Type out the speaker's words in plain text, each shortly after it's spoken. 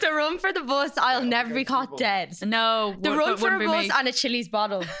run for the bus, I'll never be caught dead. No. The run for a be bus me. and a Chili's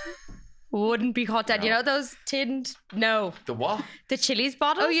bottle wouldn't be caught dead. No. You know those tinned? No. The what? The Chili's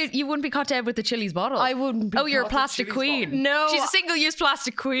bottle? Oh, you wouldn't be caught dead with the Chili's bottle. I wouldn't be. Oh, you're a What's a plastic Chili's queen. bottle? No. She's a single-use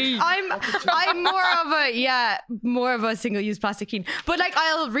plastic queen. I'm more of a single-use plastic queen. But like,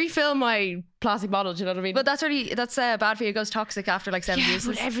 I'll refill my plastic bottle. Do you know what I mean? But that's bad for you. It goes toxic after like 7 yeah,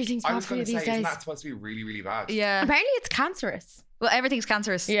 uses. but everything's I bad was for going you to say, these isn't days. that supposed to be really, really bad? Yeah. Apparently, it's cancerous. Well, everything's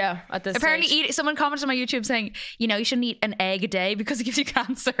cancerous. Yeah, at this Apparently, stage. someone commented on my YouTube saying, you shouldn't eat an egg a day because it gives you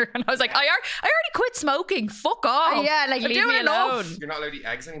cancer. And I was like, I already quit smoking. Fuck off. Yeah, like, I'm leave doing me enough. alone. You're not allowed to eat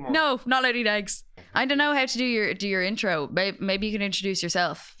eggs anymore? No, not allowed to eat eggs. I don't know how to do your intro. Maybe you can introduce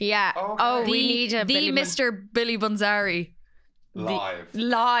yourself. Yeah. Okay. Oh, The, we need a the Billy Mr. Billy Bunzari. Live.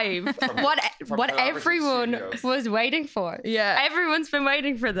 live. what from what Collaborative everyone Studios. was waiting for. Yeah. Everyone's been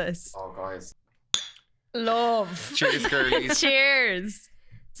waiting for this. Oh, guys. Love. Cheers, girlies. Cheers.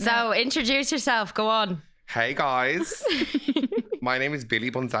 So introduce yourself. Go on. Hey, guys. My name is Billy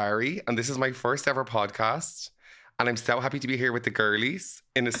Bunzari, and this is my first ever podcast. And I'm so happy to be here with the girlies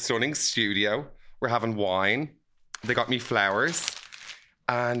in a stunning studio. We're having wine. They got me flowers.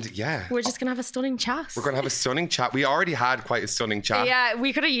 And yeah, We're just gonna have a stunning chat. we're going to have a stunning chat. We already had quite a stunning chat. Yeah,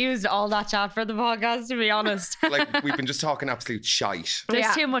 we could have used all that chat for the podcast, to be honest. Like, we've been just talking absolute shite. There's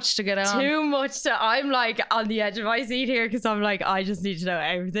Yeah. too much to get on. Too much to. I'm like on the edge of my seat here because I'm like, I just need to know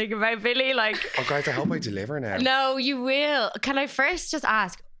everything about Billy. Like, Oh, guys, I hope I deliver now. no, you will. Can I first just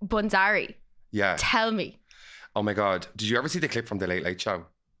ask, Bunzari, Yeah. tell me. Oh, my God. Did you ever see the clip from The Late Late Show?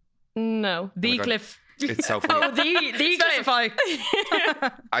 No. The Oh my God. cliff. It's so funny. Oh, the Specify.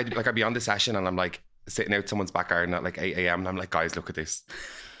 I'd be on this session and I'm like sitting out someone's back garden at like 8 a.m. and I'm like, guys, look at this.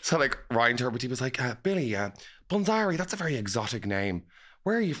 So like Ryan Turbity was like, Billy, Bunzari, that's a very exotic name.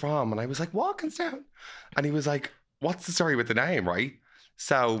 Where are you from? And I was like, Walkinstown. And he was like, what's the story with the name, right?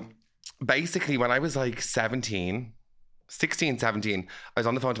 So basically when I was like 16, 17, I was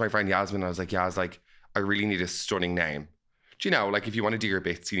on the phone to my friend Yasmin and I was like, Yas, like, I really need a stunning name. Do you know, like if you want to do your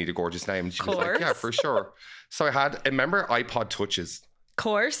bits, you need a gorgeous name. And she was like, yeah, Course. for sure. So I remember iPod Touches.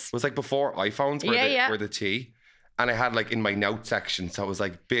 Course. It was like before iPhones were, were the T. And I had like in my note section, so it was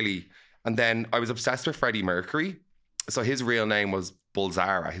like Billy. And then I was obsessed with Freddie Mercury. So his real name was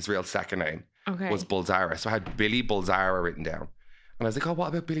Bulzara. His real second name Okay. was Bulzara. So I had Billy Bulzara written down. And I was like, oh, what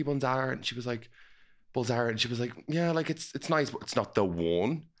about Billy Bulzara? And she was like, Bulzara. And she was like, yeah, like it's nice, but it's not the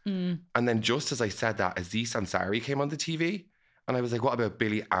one. Mm. And then just as I said that, Aziz Ansari came on the TV. And I was like, what about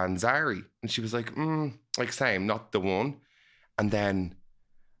Billy Ansari? And she was like, like same, not the one. And then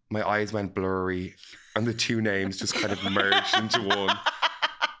my eyes went blurry and the two names just kind of merged into one.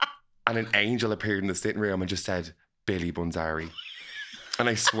 And an angel appeared in the sitting room and just said, Billy Bunzari. And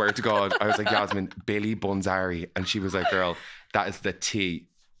I swear to God, I was like, Yasmin, Billy Bunzari. And she was like, girl, that is the T.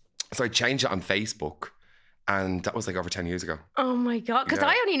 So I changed it on Facebook. And that was like over 10 years ago. Oh my God. Because Yeah.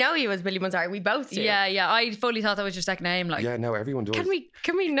 I only know you as Billy Bunzari. We both do. Yeah. I fully thought that was your second name. Like, Yeah, no, everyone does. Can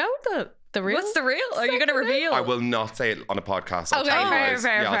we know the real? what's the real? Are you going to reveal? I will not say it on a podcast. I'll Okay, tell you fair, guys.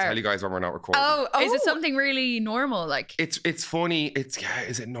 fair, I'll fair. tell you guys when we're not recording. Oh, Is it something really normal? Like, It's funny.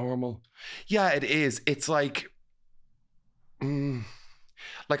 Is it normal? Yeah, it is. It's like,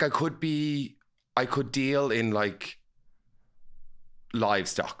 like I could deal in like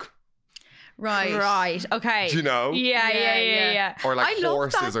livestock, Right. Okay. do you know? Yeah. Or like I love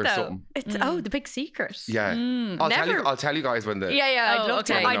horses that, or though. something. It's the big secret. Yeah. mm. I'll tell you guys when the. Yeah. Oh, I'd love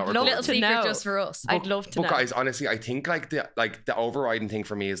okay. to. We're not I'd love recording. Little to secret know. just for us. I'd love to But know. guys, honestly, I think like the overriding thing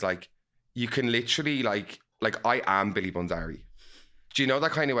for me is like you can literally like I am Billy Bunzari. Do you know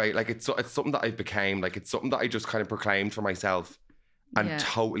that kind of way? Like it's something that I've became. Like it's something that I just kind of proclaimed for myself and Yeah.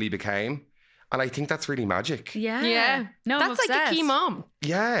 totally became. And I think that's really magic. Yeah. No, I'm That's like the obsessed. key mom.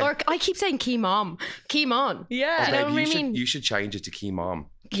 Yeah. Or I keep saying key mom. Key mom. Yeah. Oh, Do you know babe, what I mean? you should change it to Key Mom.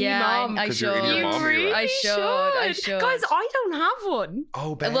 Key yeah, mom. I 'Cause should. you're in your You mom, really I should. Guys, I don't have one.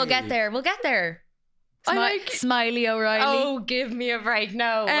 Oh, babe. We'll get there. We'll get there. I like- Smiley O'Reilly. Oh, give me a break.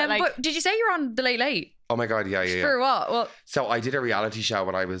 No. but did you say you're on the Late Late? Oh my God, yeah. For what? Well, So I did a reality show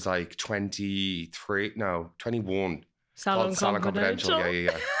when I was like 21. Salon called Salon Confidential.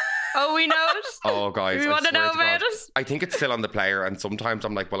 Yeah. Oh, we know it. Oh, guys. We I want to swear know to about God. it. I think it's still on the player, and sometimes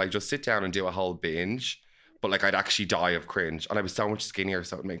I'm like, well, I just sit down and do a whole binge, but like I'd actually die of cringe, and I was so much skinnier,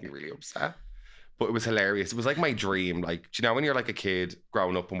 so it would make me really upset. But it was hilarious. It was like my dream. Like, do you know when you're like a kid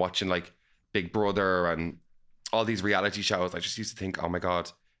growing up and watching like Big Brother and all these reality shows? I just used to think, oh my God,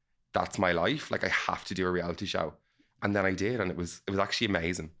 that's my life. Like I have to do a reality show, and then I did, and it was actually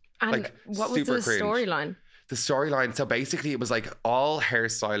amazing. And Like, what was super the cringe. storyline? The storyline. So basically, it was like all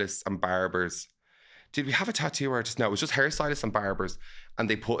hairstylists and barbers did we have a tattoo artist? No, it was just hairstylists and barbers. And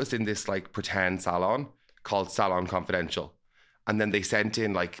they put us in this like pretend salon called Salon Confidential. And then they sent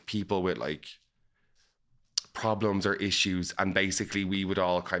in like people with like problems or issues. And basically we would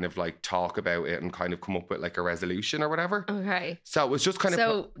all kind of like talk about it and kind of come up with like a resolution or whatever. Okay. So it was just kind of...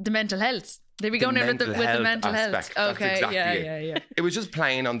 So the mental health. They be The going in with the mental mental health health. aspect. That's Okay, exactly yeah, it. yeah. It was just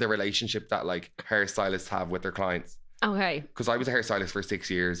playing on the relationship that like hairstylists have with their clients. Okay. Because I was a hairstylist for 6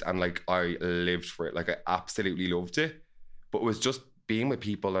 years and like I lived for it. Like I absolutely loved it. But it was just being with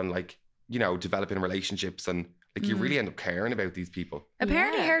people and like, you know, developing relationships and like you really end up caring about these people.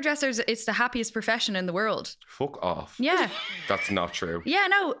 Apparently, Yeah. hairdressers, it's the happiest profession in the world. Fuck off. Yeah. That's not true. Yeah,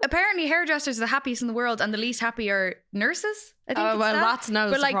 no. Apparently, hairdressers are the happiest in the world, and the least happy are nurses. I think Oh, it's well, that. that's no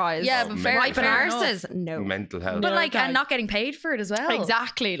But, like, surprise. yeah, Oh, but fair- Right, but fair enough. nurses, no. Mental health. But No, like, okay. and not getting paid for it as well.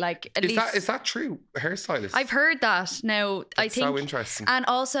 Exactly. Like, at least. Is that true? Hairstylists? I've heard that. Now, I That's think, so interesting. and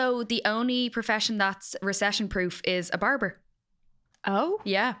also the only profession that's recession proof is a barber. Oh,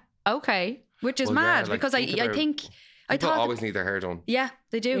 Yeah, okay. which is Well, yeah, mad like, because I think about- think I People thought always need their hair done. yeah,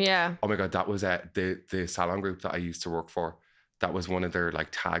 they do. Yeah. Oh my God, that was the salon group that I used to work for. That was one of their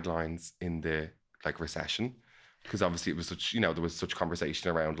like taglines in the like recession. Because obviously it was such, you know, there was such conversation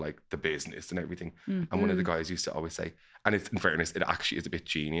around like the business and everything. And one of the guys used to always say, and it's in fairness, it actually is a bit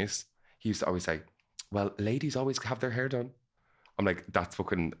genius. He used to always say, well, ladies always have their hair done. I'm like, that's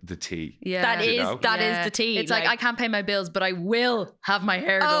fucking the tea. Yeah, That You is know? that is Yeah. the tea. It's like I can't pay my bills, but I will have my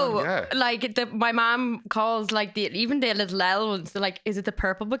hair Oh, done. Yeah. like my mom calls like even the little L ones. They're like, is it the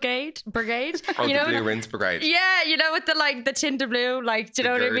purple brigade? Oh, you the know, Blue Rinse Brigade. yeah, you know, with the like the tint of blue, like, do you The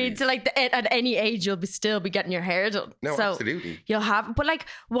know what I mean? girlies. So like at any age, you'll still be getting your hair done. No, so absolutely. you'll have. But like,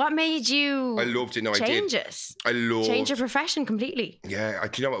 what made you I loved it. No, I change did. it? I loved Change your profession completely. Yeah,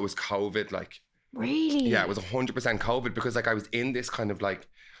 do you know what? It was COVID. Like, Really? yeah, it was 100% COVID because like I was in this kind of like,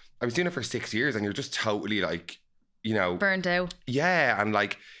 I was doing it for 6 years and you're just totally like, you know, Burned out. yeah. And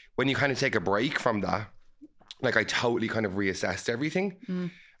like when you kind of take a break from that, like I totally kind of reassessed everything.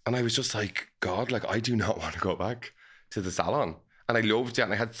 And I was just like, God, like I do not want to go back to the salon. And I loved it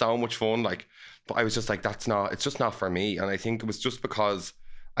and I had so much fun. Like, but I was just like, it's just not for me. And I think it was just because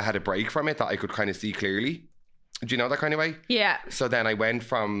I had a break from it that I could kind of see clearly. Do you know that kind of way? Yeah. So then I went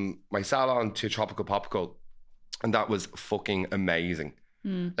from my salon to Tropical Popical, and that was fucking amazing.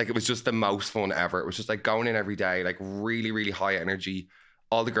 Like it was just the most fun ever. It was just like going in every day, like really, really high energy.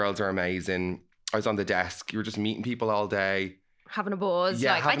 All the girls are amazing. I was on the desk. You were just meeting people all day. Having a buzz.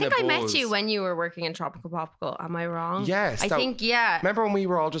 Yeah, like I having think a I met buzz. you when you were working in Tropical Popical. Am I wrong? Yeah, I so- think yeah. Remember when we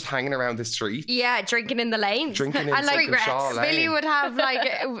were all just hanging around the street? Yeah, drinking in the lanes. Drinking in and like Circle Shaw Lane. Billy would have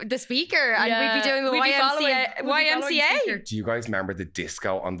like the speaker and we'd be doing the We'd be following- YMCA. we'd be following YMCA. speaker. Do you guys remember the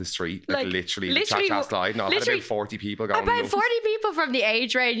disco on the street? Like, Like, literally the literally cha-cha slide? No, I had literally about 40 people going. About nuts. 40 people from the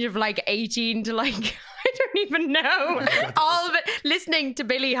age range of like 18 to like, I don't even know. All of it, listening to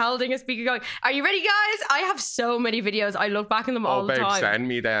Billy holding a speaker going, are you ready, guys? I have so many videos. I look back in them all Oh, the babe, time. send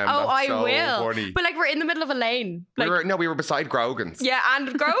me them. Oh, That's I so will. Funny. But like, we're in the middle of a lane. Like, we were beside Grogan's. yeah, and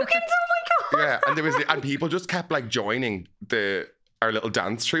Grogan's, oh my God. Yeah, and there was and people just kept like joining our little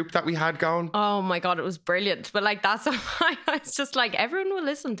dance troupe that we had going. Oh my God, it was brilliant. But like, that's why I was just like, everyone will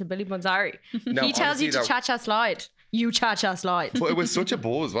listen to Billy Bonzari. No, He tells you honestly, to though- cha-cha slide. You cha-cha slide. But it was such a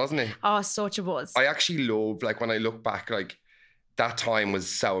buzz, wasn't it? Oh, such a buzz. I actually love, like when I look back, like that time was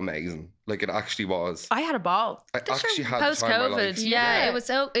so amazing. Like it actually was. I had a ball. I actually had the Post time of my COVID, life. yeah,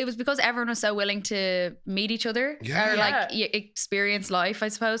 Yeah. it was because everyone was so willing to meet each other Yeah. or like Yeah. experience life, I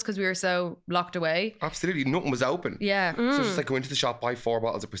suppose, because we were so locked away. Absolutely, nothing was open. Yeah. So just like go into the shop, buy 4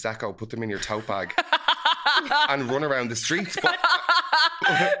 bottles of Prosecco, put them in your tote bag, and run around the streets. But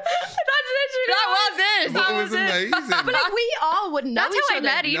That was it was amazing. But like we all would know That's each how I other.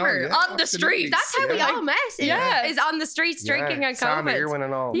 met Emer, yeah, on the absolutely. street. That's how we Yeah. all met. Yeah. Is on the streets drinking and Sam COVID. Irwin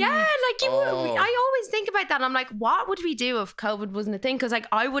and all. Yeah, like you would. Oh. I always think about that. And I'm like, what would we do if COVID wasn't a thing? Because like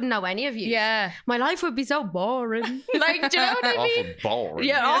I wouldn't know any of you. Yeah. my life would be so boring. Like, do you know what I mean? Awful boring.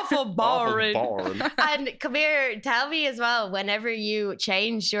 Yeah, awful boring. Awful boring. And come here, tell me as well, whenever you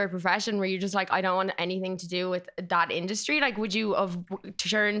changed your profession, were you just like, I don't want anything to do with that industry? Like, would you have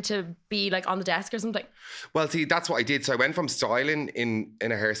turned to be like on the desk or something? Well, see, that's what I did. So I went from styling in a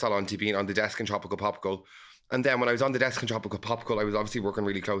hair salon to being on the desk in Tropical Popical. And then when I was on the desk in Tropical Popical, I was obviously working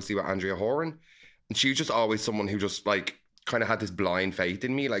really closely with Andrea Horan. And she was just always someone who just like kind of had this blind faith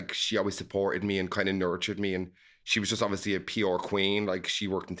in me. Like she always supported me and kind of nurtured me. And she was just obviously a PR queen. Like she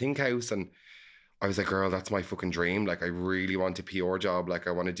worked in Think House, and I was like, girl, that's my fucking dream. Like I really want a PR job. Like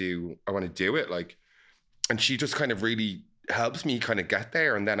I want to do it. Like, and she just kind of really helps me kind of get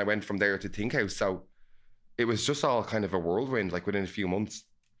there. And then I went from there to Think House. So it was just all kind of a whirlwind, like within a few months.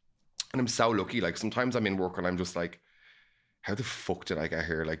 And I'm so lucky. Like sometimes I'm in work and I'm just like, how the fuck did I get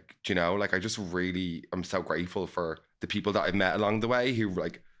here? Like, do you know, like I'm so grateful for the people that I've met along the way who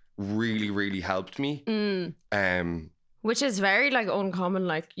like really, really helped me. Which is very like uncommon.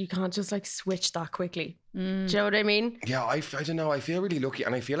 Like you can't just like switch that quickly. Do you know what I mean? Yeah, I don't know. I feel really lucky.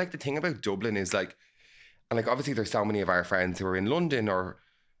 And I feel like the thing about Dublin is like, and like obviously there's so many of our friends who are in London or,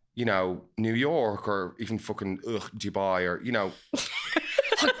 you know, New York or even fucking Dubai or, you know,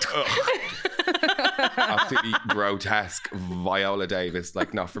 absolutely grotesque Viola Davis,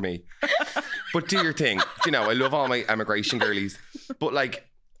 like not for me. But do your thing. You know, I love all my immigration girlies. But like,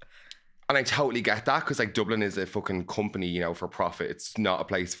 and I totally get that because like Dublin is a fucking company, you know, for profit. It's not a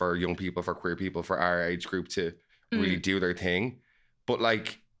place for young people, for queer people, for our age group to really do their thing. But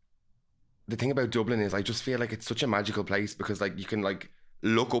like, the thing about Dublin is I just feel like it's such a magical place because like you can like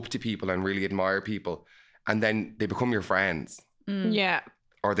look up to people and really admire people and then they become your friends. Yeah.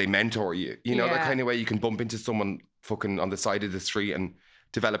 Or they mentor you. You know, that Yeah. kind of way you can bump into someone fucking on the side of the street and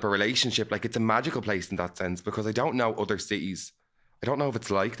develop a relationship. Like it's a magical place in that sense because I don't know other cities. I don't know if it's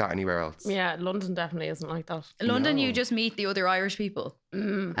like that anywhere else. Yeah, London definitely isn't like that. London, No. you just meet the other Irish people,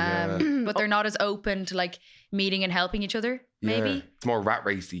 but they're not as open to like meeting and helping each other. Maybe. Yeah. It's more rat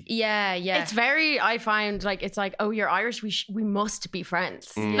racy. Yeah. It's very, I find like, it's like, oh, you're Irish. We must be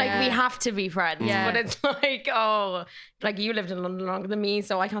friends. Like we have to be friends. Yeah. But it's like, oh, like you lived in London longer than me,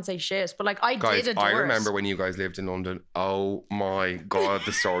 so I can't say shit. But like I Guys, did adore I it. remember when you guys lived in London. Oh my God,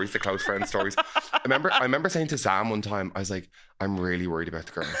 the stories, the close friend stories. I remember saying to Sam one time, I was like, I'm really worried about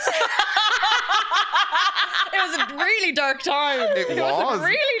the girls. It was a really dark time. It was. a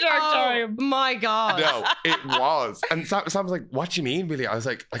really dark time. Oh my God. No, it was. And Sam was like, what do you mean, Billy? I was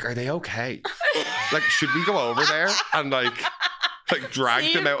like, are they okay? Like, should we go over there and like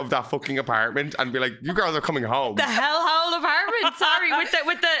drag them out of that fucking apartment and be like, you girls are coming home? The hellhole apartment. Sorry,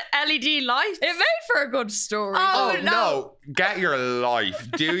 with the LED lights. It made for a good story. Oh, Oh no, get your life.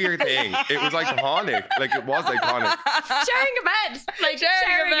 Do your thing. It was iconic. Like it was iconic. Sharing a bed. Like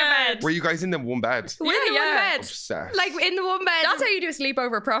sharing a bed. Were you guys in the one bed? We're in the Yeah. one bed. Obsessed. Like in the one bed. That's how you do a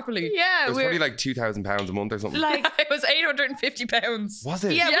sleepover properly. Yeah, it was we're probably like £2,000 a month or something. like It was £850. Was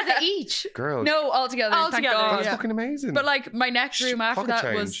it? yeah, was Yeah. it each? Girl. No, altogether. Thank Altogether, God. That's yeah. fucking amazing. But like my next room after Pocket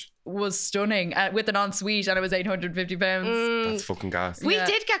that change. was stunning with an ensuite and it was £850. That's fucking gas. We Yeah.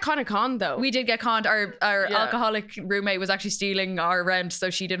 did get kind of conned though. We did get conned. Our Yeah. alcoholic roommate was actually stealing our rent, so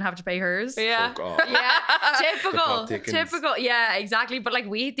she didn't have to pay hers. yeah. Fuck off. Yeah, The typical, plot thickens. typical. Yeah, exactly. But like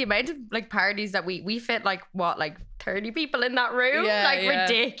the amount of like parties that we fit like what, like 30 people in that room, Yeah, like yeah.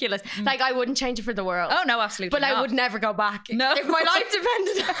 ridiculous. Like I wouldn't change it for the world. Oh no, absolutely. But I not. would never go back. No. If my life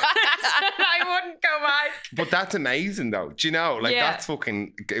depended on it, I wouldn't go back. But that's amazing though. Do you know? Like Yeah. that's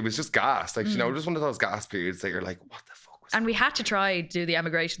fucking, it was just gas. Like, you know, just one of those gas periods that you're like, what the fuck was And we had to try do the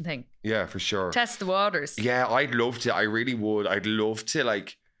emigration thing, Yeah, for sure. test the waters. Yeah, I'd love to. I really would. I'd love to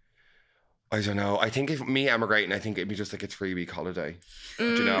like, I don't know. I think if me emigrating, I think it'd be just like a 3-week holiday.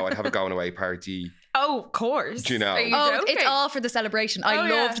 Do you know? I'd have a going away party. Oh, of course. Do you know? Are you Oh, joking? it's all for the celebration. I Oh,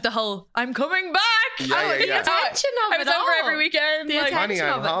 yeah. loved the whole "I'm coming back." Yeah, Oh, yeah, the yeah. attention of I it was over all. every weekend. The like- Honey, attention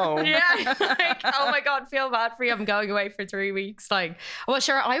I'm of it. home. Yeah. Like, oh my God, feel bad for you. I'm going away for 3 weeks. Like, well,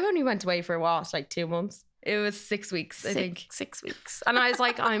 sure, I only went away for what, like 2 months? It was 6 weeks, I think. 6 weeks. And I was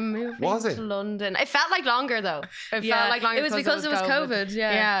like, I'm moving Was it? to London. It felt like longer though. It felt like longer it was because it was COVID.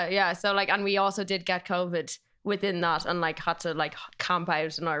 Yeah, yeah. So like, and we also did get COVID within that and like had to like camp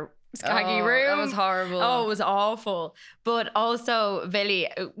out in our skaggy Oh, room. That was horrible. Oh, it was awful. But also, Billy,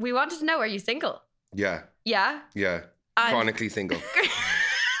 we wanted to know, are you single? Yeah, Yeah. yeah. And- Chronically single.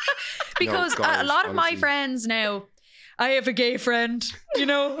 because No, guys, a lot of my honestly. friends now, I have a gay friend. You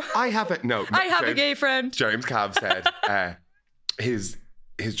know, I have it. No, I have a James- gay friend. James Cav said his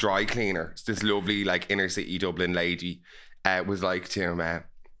dry cleaner, this lovely like inner city Dublin lady, was like to him,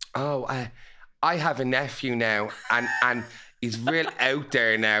 I have a nephew now, and he's real out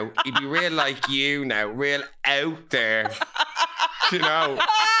there now. He'd be real like you now, real out there, you know.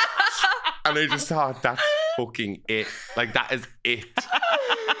 And I just thought that's fucking it. Like that is it.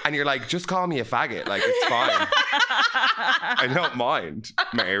 And you're like, just call me a faggot. Like it's fine. I don't mind,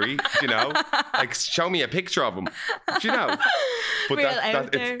 Mary. You know, like show me a picture of him. You know, but Real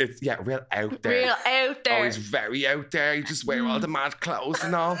out there. it's yeah, real out there. Real out there. Oh, he's very out there. You just wear all the mad clothes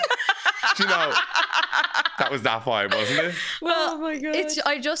and all. Do you know? That was that vibe, wasn't it? Well, oh my god.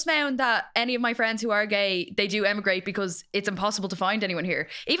 I just found that any of my friends who are gay, they do emigrate because it's impossible to find anyone here.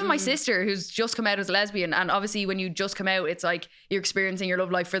 Even my sister, who's just come out as a lesbian, and obviously when you just come out, it's like you're experiencing your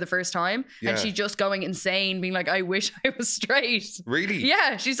love life for the first time, Yeah. and she's just going insane, being like, "I wish I was straight." Really?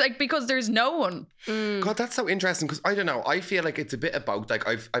 Yeah, she's like, because there's no one. God, that's so interesting because I don't know. I feel like it's a bit about like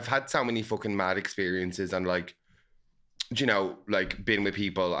I've had so many fucking mad experiences and like, you know, like been with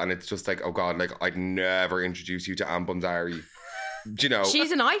people and it's just like, oh God, like I'd never introduce you to Anne Bunzari. Do you know?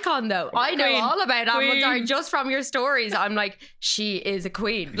 She's an icon, though. I know Queen. all about Anne Queen. Bunzari just from your stories. I'm like, she is a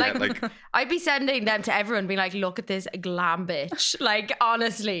queen. Yeah, Like, like- I'd be sending them to everyone, being like, look at this glam bitch. Like,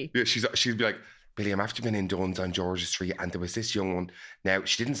 honestly. Yeah, she'd be like, Billy, I'm after being in Duns on Georgia Street and there was this young one. Now,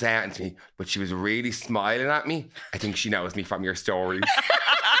 she didn't say anything to me, but she was really smiling at me. I think she knows me from your stories.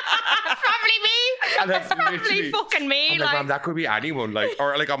 Probably me. And that's Probably literally- fucking me. I'm like, Like, Mom, that could be anyone. Like,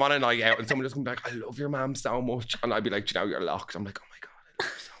 or like I'm on a night out and someone just comes like, I love your mom so much. And I'd be like, you know, you're locked. I'm like, oh my God, I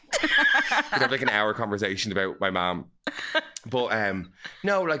love you so much. We'd have like an hour conversation about my mom. But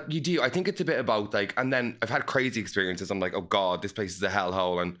no, like you do. I think it's a bit about like, and then I've had crazy experiences. I'm like, oh God, this place is a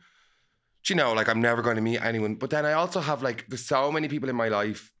hellhole. And you know, like I'm never going to meet anyone. But then I also have like, there's so many people in my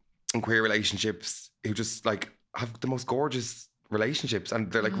life in queer relationships who just like have the most gorgeous relationships.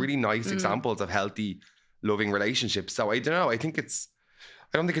 And they're like really nice examples of healthy, loving relationships. So I don't know. I don't think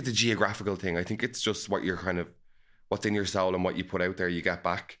it's a geographical thing. I think it's just what you're kind of, what's in your soul and what you put out there, you get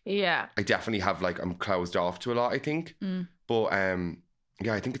back. yeah. I definitely have like, I'm closed off to a lot, I think. But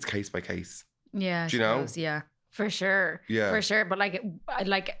yeah, I think it's case by case. Yeah, Do you know? Yeah. For sure. Yeah. For sure. But like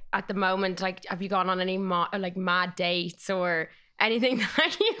at the moment, like, have you gone on any like mad dates or anything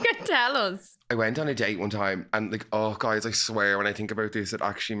that you can tell us? I went on a date one time and like, oh guys, I swear when I think about this, it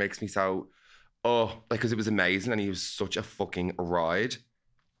actually makes me so, like, because it was amazing and he was such a fucking ride. Do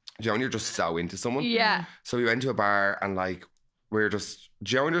you know when you're just so into someone? Yeah. So we went to a bar and like, we were just,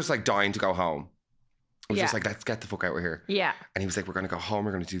 do you know when you're just like dying to go home? I was just Yeah. like, let's get the fuck out of here. Yeah. And he was like, we're going to go home.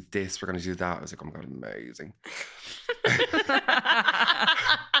 We're going to do this. We're going to do that. I was like, oh my God, amazing.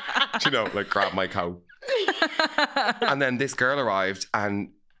 Do you know, like grab my coat. And then this girl arrived and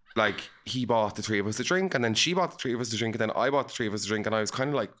like he bought the three of us a drink and then she bought the three of us a drink and then I bought the three of us a drink and I was kind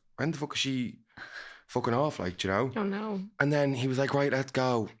of like, when the fuck is she fucking off? Like, do you know? Oh no. And then he was like, right, let's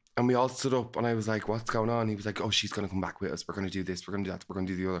go. And we all stood up and I was like, what's going on? He was like, oh, she's going to come back with us. We're going to do this. We're going to do that. We're going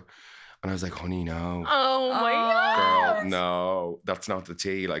to do the other. And I was like, honey, no. Oh my god. Girl, no. That's not the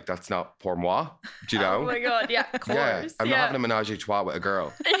tea. Like, that's not pour moi. Do you know? Oh my god. Yeah. Of course. Yeah. I'm not having a menage a trois with a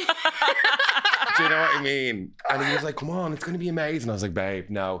girl. Do you know what I mean? And he was like, come on, it's going to be amazing. I was like, babe,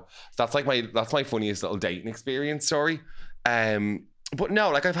 no. So that's my funniest little dating experience story. But no,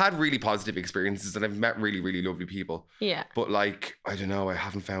 like I've had really positive experiences and I've met really, really lovely people. Yeah. But like, I don't know, I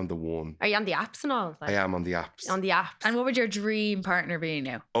haven't found the one. Are you on the apps and all? Like, I am on the apps. on the apps. And what would your dream partner be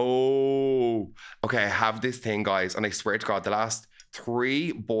now? Oh, okay. I have this thing, guys, and I swear to God, the last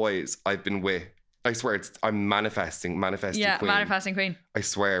 3 boys I've been with, I swear I'm manifesting Yeah, queen. manifesting queen. I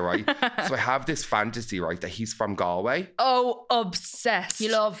swear, right? So I have this fantasy, right, that he's from Galway. Oh, obsessed.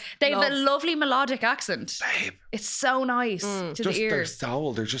 You love. They have a love. lovely melodic accent. Babe, It's so nice to just the their ear.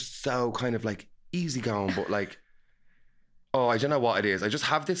 soul, they're just so kind of like easygoing, but like, oh, I don't know what it is. I just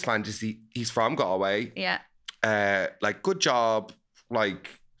have this fantasy. He's from Galway, Yeah. like good job, like,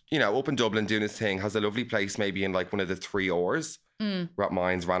 you know, up in Dublin doing his thing, has a lovely place maybe in like one of the 3 Ors. Rat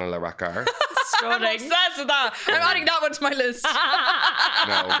Mines, Ranelagh, Rackar. I'm obsessed with that. I'm adding that one to my list.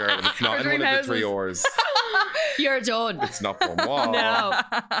 No, girl, if it's not in dream one of the 3 houses. Ors. You're done. It's not for moi. No.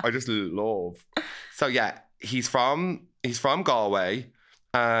 I just love. So yeah, he's from Galway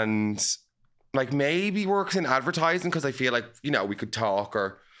and like maybe works in advertising because I feel like, you know, we could talk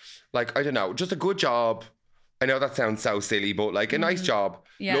or like, I don't know, just a good job. I know that sounds so silly, but like a nice job.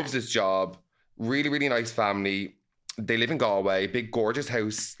 Yeah. Loves his job. Really, really nice family. They live in Galway, big gorgeous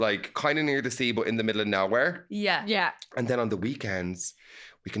house, like kind of near the sea, but in the middle of nowhere. Yeah. Yeah. And then on the weekends,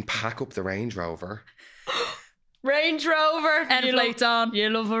 we can pack up the Range Rover. Range Rover. End You plates love, on. you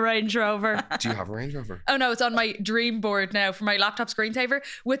love a Range Rover. Do you have a Range Rover? Oh no, it's on my dream board now for my laptop screensaver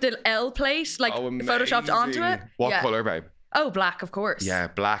with the L plate like photoshopped onto it. Amazing. What Yeah. colour, babe? Oh, black, of course. Yeah,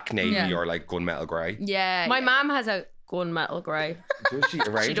 black, navy, Yeah. or like gunmetal grey. Yeah. My yeah. mom has a gunmetal grey. Does she? A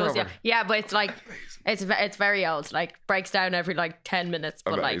Range She does, Rover? yeah. Yeah, but it's like it's very old. Like breaks down every like 10 minutes.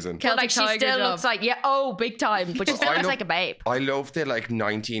 But Amazing. like, but, like she Celtic Tiger still job. looks like big time. But she still I looks know- like a babe. I love the like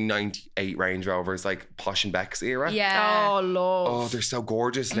 1998 Range Rovers, like Posh and Beck's era. Yeah. Oh love. Oh, they're so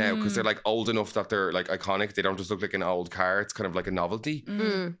gorgeous now because they're like old enough that they're like iconic. They don't just look like an old car. It's kind of like a novelty.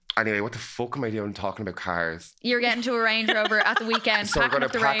 Mm. Anyway, what the fuck am I doing talking about cars? You're getting to a Range Rover at the weekend. So we're packing going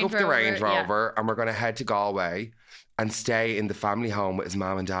up to the pack Range up the Range Yeah. Rover and we're going to head to Galway and stay in the family home with his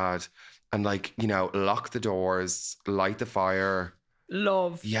mum and dad and like, you know, lock the doors, light the fire.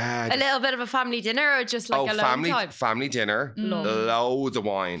 Love. Yeah. A little bit of a family dinner or just like a alone time? family dinner, Love. loads of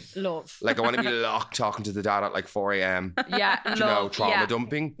wine. Love. Like I want to be locked talking to the dad at like 4 a.m. Yeah. You know, love. trauma yeah.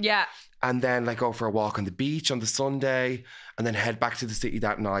 dumping. Yeah. And then like go for a walk on the beach on the Sunday and then head back to the city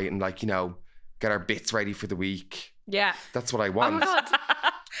that night and like, you know, get our bits ready for the week. Yeah. That's what I Oh want. my God.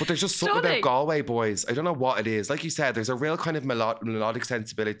 But there's just something Stunning. about Galway boys. I don't know what it is. Like you said, there's a real kind of melodic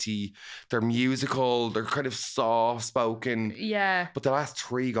sensibility. They're musical. They're kind of soft spoken. Yeah. But the last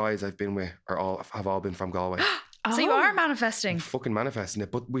 3 guys I've been with have all been from Galway. So you Oh. are I'm manifesting. fucking manifesting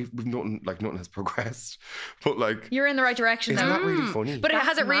it, but we've nothing has progressed. But like, You're in the right direction isn't though. that really funny? But That's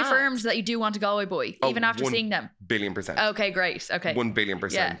has it mad. reaffirmed that you do want a Galway boy, Oh, even after 1 seeing them? billion%. Okay, great. Okay. 1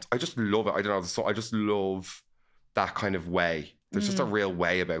 billion%. Yeah. I just love it. I don't know. So I just love that kind of way. There's just a real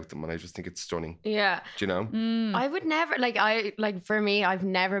way about them, and I just think it's stunning. Yeah. Do you know? Mm. I would never for me, I've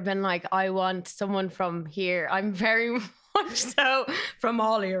never been like, I want someone from here. I'm very much so from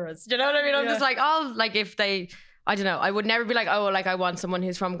all eras. Do you know what I mean? I'm just like, oh, like if they, I don't know, I would never be like, oh, like I want someone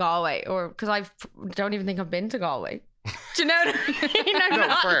who's from Galway, or because I don't even think I've been to Galway. Do you know what I mean? I'm No,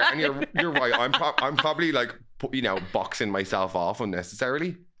 not fair. like- And you're right. I'm probably like, you know, boxing myself off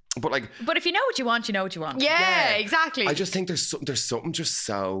unnecessarily. But like, But if you know what you want, you know what you want. Yeah, Yeah. exactly. I just think there's something just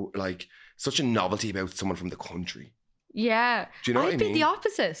so like such a novelty about someone from the country. yeah. Do you know I'd what I be mean? the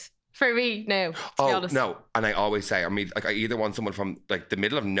opposite for me now. To be Oh honest. no, and I always say, I mean, like I either want someone from like the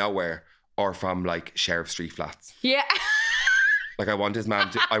middle of nowhere or from like Sheriff Street flats. Yeah. Like I want his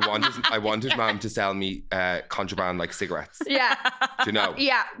mom to, I want his mom to sell me contraband like cigarettes. Yeah. Do you know?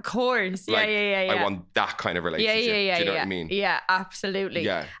 Yeah. Of course. Yeah. Like, yeah. I want that kind of Yeah, relationship. yeah. Do you know yeah. what I mean? Yeah, absolutely.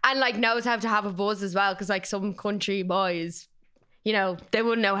 Yeah. And like knows how to have a buzz as well, because like some country boys, you know, they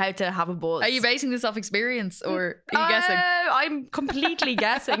wouldn't know how to have a buzz. Are you basing this off experience or are you guessing? I'm completely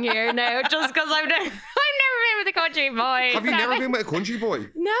guessing here now, just because I've never been with a country boy. Have you never been with a country boy?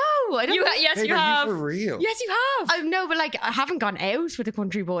 No, I don't. Yes, Hey, you are have. you for real? Yes, you have. No, but like I haven't gone out with a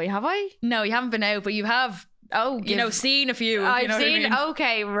country boy, have I? No, you haven't been out, but you have, Oh, you know, seen a few. I've you know seen. What I mean?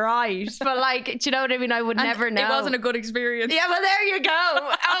 Okay, right, but like, do you know what I mean? I would And never know. It wasn't a good experience. Yeah, well, there you go.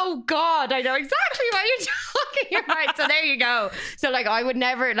 Oh God, I know exactly what you're talking about. So there you go. So like, I would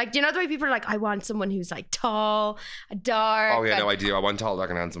never like. Do you know the way people are like, I want someone who's like tall, dark. Oh yeah, and- no, I do. I want tall, dark,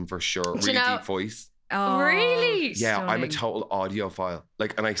 and handsome for sure. you Really know- deep voice. Oh, Really? Yeah, I'm a stunning. total audiophile.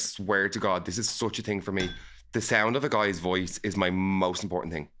 Like, and I swear to God, this is such a thing for me. The sound of a guy's voice is my most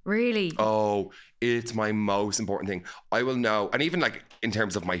important thing. Really? Oh, it's my most important thing. I will know, and even like in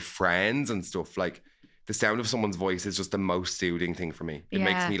terms of my friends and stuff, like the sound of someone's voice is just the most soothing thing for me. It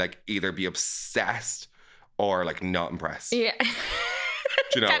makes Yeah. me like either be obsessed or like not impressed. Yeah. Do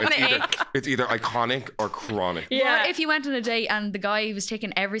you know, Kinda ick. it's either iconic or chronic. Yeah. What if you went on a date and the guy was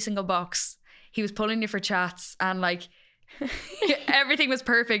ticking every single box? He was pulling you for chats and like everything was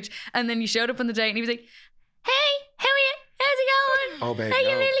perfect. And then you showed up on the date and he was like, hey, how are you? How's it going? Oh, babe, Are you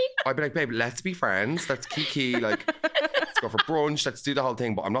no. really? I'd be like, babe, let's be friends. Let's kiki. Like, let's go for brunch. Let's do the whole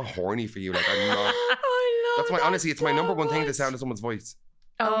thing. But I'm not horny for you. Like, I'm not. I love That's my that honestly, it's my so number one thing, the much. sound of someone's voice.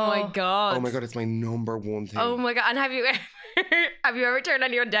 Oh my God. Oh my God, it's my number one thing. Oh my God. And have you ever turned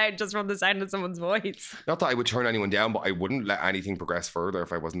anyone down just from the sound of someone's voice? Not that I would turn anyone down, but I wouldn't let anything progress further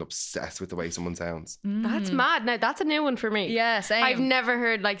if I wasn't obsessed with the way someone sounds. That's mad. Now that's a new one for me. Yeah, same. I've never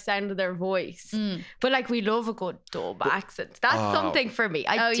heard like sound of their voice, Mm. but like we love a good dub accent. That's Oh. something for me.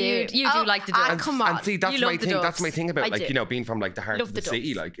 I Oh, do. you do like the dub. Come on. And see, that's You my love the thing. That's dubs. my thing about I like, do. you know, being from like the heart Love of the the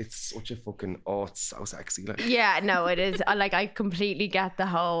city. dubs. Like, it's such a fucking, oh, it's so sexy. Like, Yeah, no, it is. Like I completely get the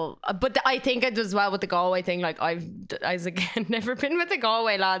whole, but I think it does well with the Galway thing. Like I've again never been with the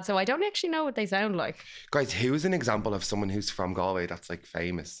Galway lad, so I don't actually know what they sound like. guys, who's an example of someone who's from Galway that's like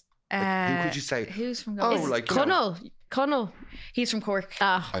famous? Like, who could you say? Who's from Oh, Galway? like, you know, Connell. He's from Cork.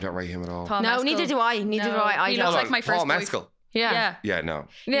 Ah. I don't rate him at all. Paul No, Mescal. neither do I. Neither do No, I. he don't. looks Hold like my on, first Paul boy- Mescal. Yeah. Yeah. Yeah, no.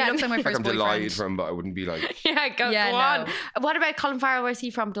 He looks like my Like, first I'm boyfriend. delighted for him, but I wouldn't be like, Yeah, go Yeah, on. no. What about Colin Farrell? Where's he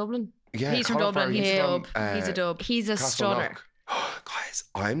from? Dublin? yeah, He's from Colin Dublin. Farrell, He's a from, dub. He's a dub. He's a stunner. Castleknock. Guys,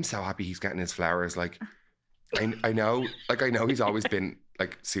 I'm so happy he's getting his flowers. Like, I know he's always been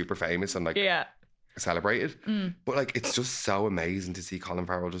like super famous and like Yeah. celebrated, Mm. but like it's just so amazing to see Colin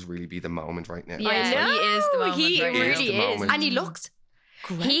Farrell just really be the moment right now. Yeah, I know. he is the moment He right now. really He is the is. moment. And he looks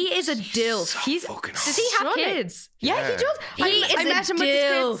He is a dilf. He's fucking does he have Stunning. kids? Yeah, he Yeah. does. He is I a met him with his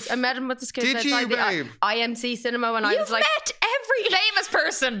dilf. kids. I met him with his kids. Did you, outside the babe? IMC cinema when I You've was like, met every famous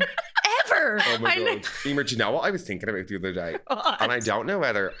person ever. Oh my I know. god. Emer, do you know what I was thinking about the other day? And I don't know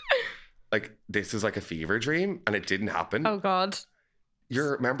whether like this is like a fever dream and it didn't happen. oh God.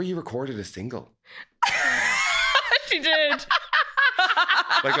 Remember you recorded a single? She did.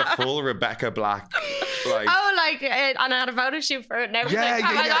 Like a full Rebecca Black. Like Oh, like, and I had a photo shoot for it and everything. Yeah, have yeah,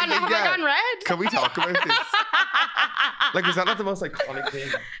 I yeah, gone, yeah, have yeah. I gone red? can we talk about this? Like was that not the most iconic thing?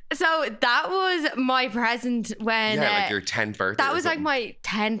 So that was my present when Yeah, like your 10th birthday. that or was like something. my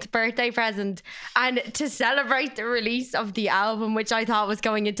 10th birthday present. And to celebrate the release of the album, which I thought was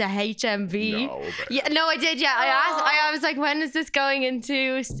going into HMV. No, but Yeah, no, I did. Yeah, I was like, when is this going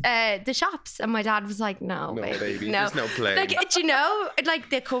into the shops? And my dad was like, no, no, baby. no. There's no play. Like, do you know, like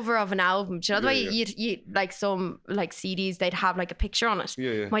the cover of an album? Do you know the way Yeah, you like some like CDs, they'd have like a picture on it.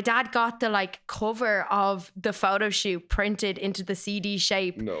 yeah. My dad got the like cover of the photo shoot printed into the CD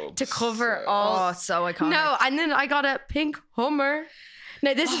shape No. to cover sad. all. Oh, so iconic. No, and then I got a pink Hummer.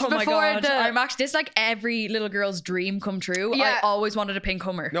 Now this is Oh before my god! the. I'm actually this is like every little girl's dream come true. Yeah. I always wanted a pink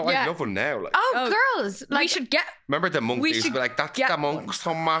Hummer. No, Yeah. I love one now. Like, girls! we Like should get. remember the monk? We They used to should be like, "That's get the monk's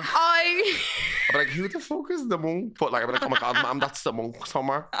Hummer." I. I'd be like, "Who the fuck is the monk?" But like, I'd be like, "Oh my god, ma'am, that's the monk's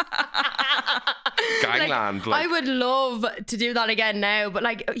Hummer." Gangland. Like, I would love to do that again now, but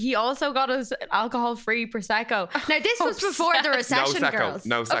like he also got us alcohol-free prosecco. Now this was before the no recession, secco. girls.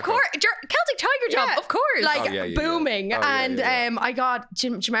 No secco. Of course, Celtic Tiger Job. Yeah. Of course. Like Oh, yeah, yeah, booming, yeah. Oh, yeah, and yeah. I got. Do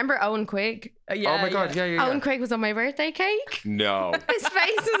you remember Owen Quigg? Oh my god, yeah. Owen Quigg was on my birthday cake. No. His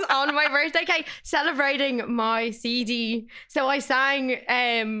face was on my birthday cake, celebrating my CD. So I sang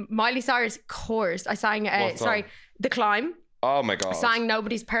Miley Cyrus' Course. I sang, What song? The Climb. Oh my god. I sang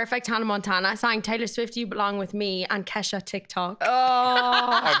Nobody's Perfect, Hannah Montana. I sang Taylor Swift, You Belong With Me, and Kesha TikTok. Oh.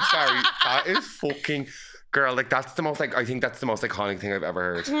 I'm sorry. That is fucking girl. Like that's the most like I think that's the most iconic thing I've ever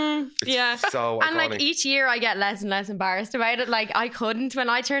heard. It's yeah. So iconic. And like each year I get less and less embarrassed about it. Like I couldn't, when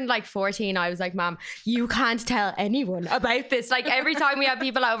I turned like 14, I was like, Mom, you can't tell anyone about this. Like every time we had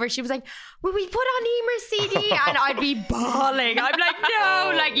people over, she was like, will we put on Emer's CD? And I'd be bawling. I'm like,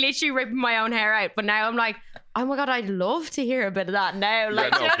 no, like literally ripping my own hair out. But now I'm like, oh my God, I'd love to hear a bit of that now.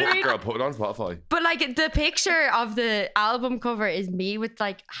 Like, yeah, do you know what I mean? girl, put it on Spotify. But like the picture of the album cover is me with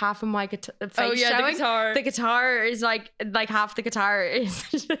like half of my face Oh yeah, showing. the guitar. The guitar is like half the guitar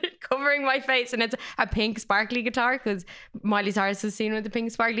is covering my face, and it's a pink sparkly guitar because Miley Cyrus was seen with the pink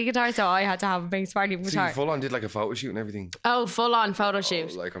sparkly guitar, so I had to have a pink sparkly So guitar. you full on did like a photo shoot and everything. Oh, full on photo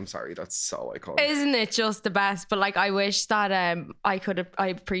shoot. Oh, like I'm sorry, that's so iconic. Isn't it just the best? But like, I wish that I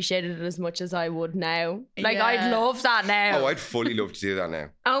appreciated it as much as I would now. Like, Yeah. I'd love that now. Oh, I'd fully love to do that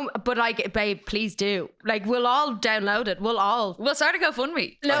now. But like, babe, please do. Like, we'll all download it. We'll all. We'll start a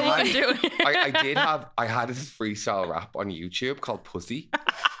GoFundMe. No, So you I- can do it. I had this freestyle rap on YouTube called Pussy.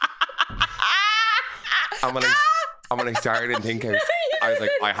 And when I started in Think House, I was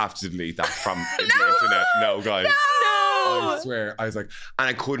like, I have to delete that from the internet. No, guys. I swear. I was like, and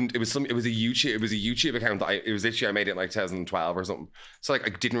I couldn't. It was a YouTube account that it was literally I made it in like 2012 or something. So like I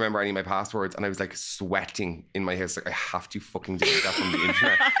didn't remember any of my passwords, and I was like sweating in my house. Like I have to fucking delete that from the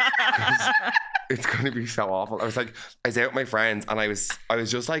internet. 'Cause it's gonna be so awful. I was out with my friends, and I was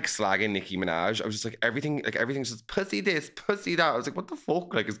just like slagging Nicki Minaj. I was just like everything's just pussy this, pussy that. I was like, what the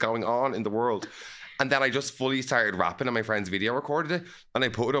fuck like is going on in the world? And then I just fully started rapping, and my friend's video recorded it, and I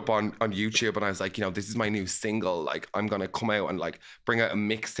put it up on YouTube, and I was like, you know, this is my new single. Like, I'm gonna come out and like bring out a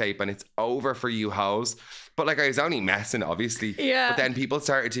mixtape, and it's over for you hoes. But like, I was only messing, obviously. Yeah. But then people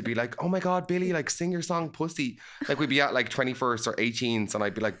started to be like, oh my God, Billy, like sing your song Pussy. Like we'd be at like 21st or 18th, and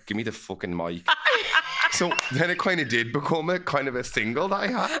I'd be like, give me the fucking mic. So then it kind of did become a single that I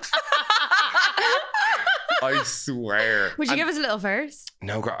had. I swear. Would you And- give us a little verse?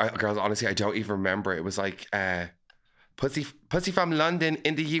 No, girls, honestly, I don't even remember. It was like, pussy from London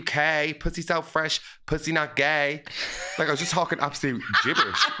in the UK, pussy so fresh, pussy not gay. Like I was just talking absolute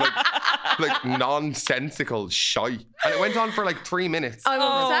gibberish, like nonsensical shite. And it went on for like 3 minutes. I'm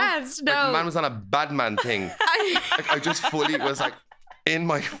Oh. obsessed. Like, No. man was on a bad man thing. Like I just fully was like in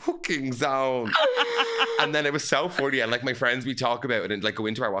my fucking zone. And then it was so funny, and like my friends, we talk about it and like go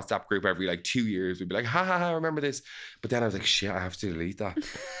into our WhatsApp group every like 2 years. We'd be like, ha ha ha, remember this? But then I was like, shit, I have to delete that.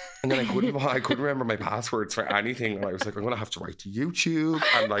 And then I couldn't remember my passwords for anything. And I was like, I'm gonna have to write to YouTube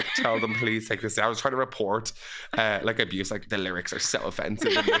and like tell them, please take this out. I was trying to report like abuse, like the lyrics are so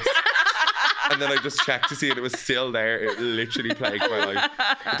offensive in this. And then I just checked to see it was still there. It literally plagued my life.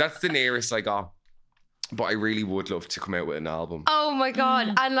 But that's the nearest I got. But I really would love to come out with an album. Oh my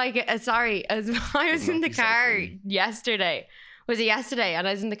God. And like, sorry, as I was Wouldn't in that the be so car funny? yesterday was it yesterday? And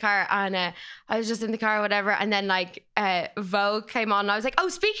I was in the car, and I was just in the car or whatever, and then like Vogue came on, and I was like, oh,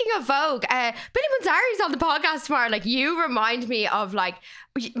 speaking of Vogue, Billy Manzari's on the podcast tomorrow. Like, you remind me of like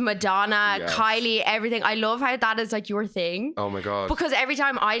Madonna, Yes. Kylie, everything. I love how that is like your thing, Oh my God. because every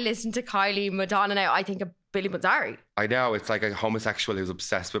time I listen to Kylie, Madonna now, I think of Billy Manzari. I know, it's like a homosexual who's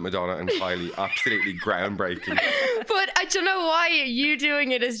obsessed with Madonna and Kylie. Absolutely groundbreaking. But I don't know why you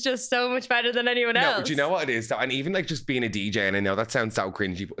doing it is just so much better than anyone else. No, do you know what it is though? And even like just being a DJ, and I know that sounds so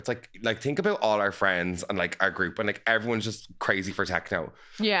cringy, but it's like think about all our friends and like our group, and like everyone's just crazy for techno.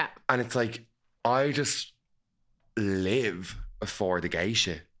 Yeah. And it's like, I just live for the gay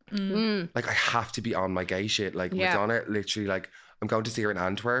shit. Mm. Like, I have to be on my gay shit. Like, Yeah. Madonna, literally, like, I'm going to see her in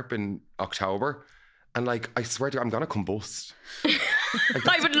Antwerp in October. And like, I swear to you, I'm going to combust.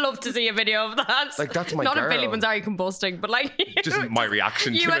 I would love to see a video of that. Like, that's my Not girl. a Billy Manzari combusting, but like Just my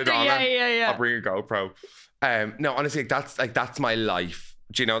reaction you to went Madonna. there, yeah. I'll bring a GoPro. No, honestly, that's my life.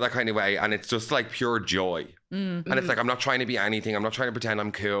 Do you know, that kind of way? And it's just like pure joy. Mm. And it's like, I'm not trying to be anything. I'm not trying to pretend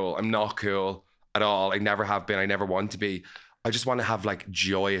I'm cool. I'm not cool at all. I never have been. I never want to be. I just want to have like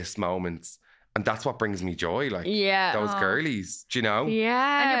joyous moments. And that's what brings me joy. Like Yeah. those Aw. girlies, do you know?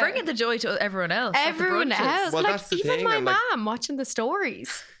 Yeah. And you're bringing the joy to everyone else. at the everyone brunches. else. Well, like that's the even thing, my and, like- mom watching the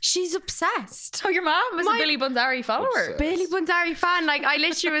stories. She's obsessed. Oh, your mom is My- a Billy Manzari follower. Obsessed. Billy Manzari fan. Like, I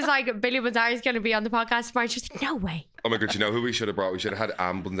literally was like, Billy Manzari's going to be on the podcast tomorrow. She was like, no way. Oh my God, you know who we should have brought? We should have had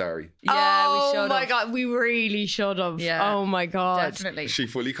Anne Bunzari. Yeah, oh we showed my up. God. We really should have. Yeah. Oh my God. Definitely. She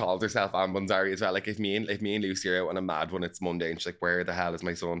fully called herself Anne Bunzari as well. Like, if me and Lucy are out on a mad one, it's Monday, and she's like, where the hell is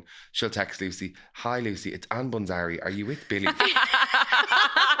my son? She'll text Lucy, hi Lucy, it's Anne Bunzari. Are you with Billy?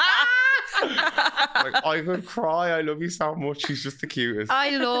 Like, I could cry. I love you so much. She's just the cutest.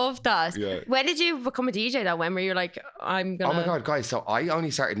 I love that. Yeah. When did you become a DJ though? When were you like, I'm going Oh to. my God, guys. So I only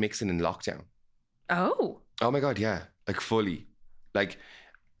started mixing in lockdown. Oh. Oh my God, yeah. Like, fully. Like,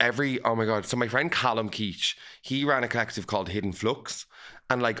 oh my God. So my friend Callum Keach, he ran a collective called Hidden Flux.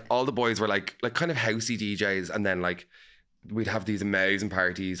 And like, all the boys were like kind of housey DJs. And then like, we'd have these amazing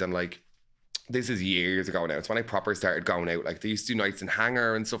parties. And like, this is years ago now. It's when I proper started going out. Like, they used to do nights in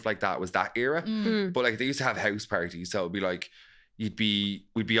Hangar and stuff like that. It was that era. Mm. But like, they used to have house parties. So it'd be like, we'd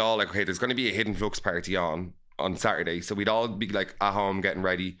be all like, okay, there's going to be a Hidden Flux party on Saturday. So we'd all be like at home getting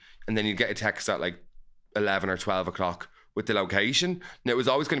ready. And then you'd get a text at like 11 or 12 o'clock with the location. Now, it was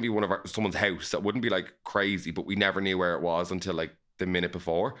always going to be someone's house. So it wouldn't be like crazy, but we never knew where it was until like the minute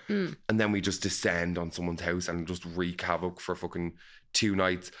before. Mm. And then we just descend on someone's house and just wreak havoc for fucking 2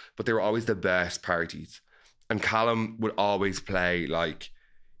 nights. But they were always the best parties. And Callum would always play like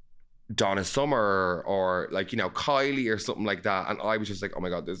Donna Summer or like, you know, Kylie or something like that. And I was just like, oh my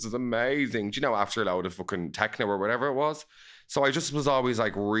God, this is amazing. Do you know, after a load of fucking techno or whatever it was. So I just was always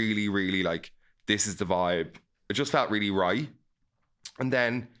like really, really like, this is the vibe. It just felt really right. And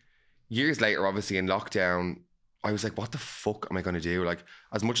then years later, obviously in lockdown, I was like, what the fuck am I going to do? Like,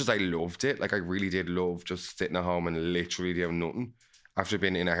 as much as I loved it, like I really did love just sitting at home and literally doing nothing after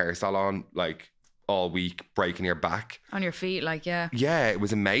being in a hair salon like all week, breaking your back. On your feet, like, yeah. Yeah, it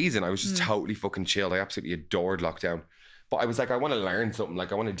was amazing. I was just totally fucking chilled. I absolutely adored lockdown. But I was like, I want to learn something.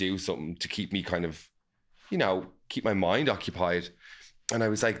 Like, I want to do something to keep me kind of, you know, keep my mind occupied. And I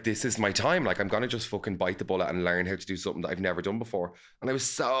was like, this is my time. Like, I'm going to just fucking bite the bullet and learn how to do something that I've never done before. And I was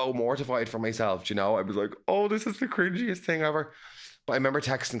so mortified for myself, you know? I was like, oh, this is the cringiest thing ever. But I remember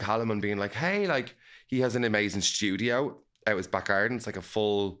texting Callum and being like, hey, like, he has an amazing studio out his back garden. It's like a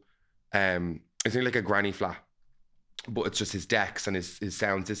full, it's nearly like a granny flat. But it's just his decks and his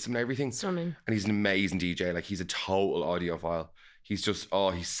sound system and everything. Stunning. And he's an amazing DJ. Like, he's a total audiophile. He's just,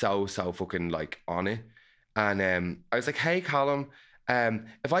 he's so fucking like on it. And I was like, hey, Callum,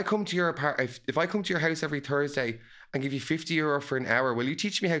 if I come to your if I come to your house every Thursday and give you €50 for an hour, will you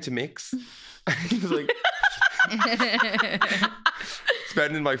teach me how to mix? And he was like,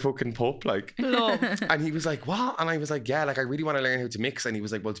 spending my fucking pup, like. Love. And he was like, what? And I was like, yeah, like, I really want to learn how to mix. And he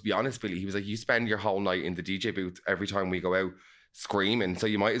was like, well, to be honest, Billy, he was like, you spend your whole night in the DJ booth every time we go out screaming, so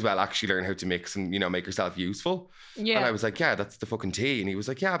you might as well actually learn how to mix and, you know, make yourself useful. Yeah. And I was like, yeah, that's the fucking tea. And he was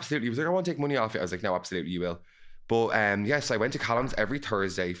like, yeah, absolutely. He was like, I won't take money off it. I was like, no, absolutely, you will. But yes, I went to Callum's every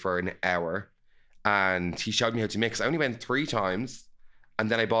Thursday for an hour and he showed me how to mix. I only went 3 times and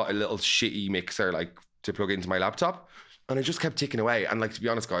then I bought a little shitty mixer like to plug into my laptop and I just kept ticking away. And like, to be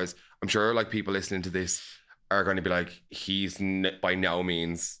honest, guys, I'm sure like people listening to this are going to be like, he's by no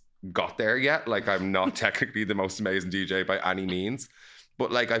means got there yet. Like, I'm not technically the most amazing DJ by any means,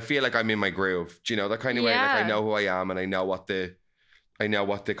 but like, I feel like I'm in my groove. Do you know, that kind of way? Like, I Yeah. know who I am and I know what the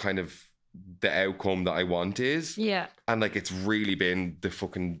kind of the outcome that I want is. Yeah. And like, it's really been the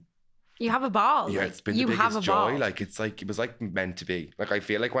fucking You have a ball. Yeah, like, it's been you the have biggest a joy. ball. Like it was like meant to be. Like I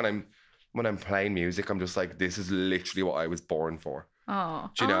feel like when I'm playing music, I'm just like, this is literally what I was born for. Oh.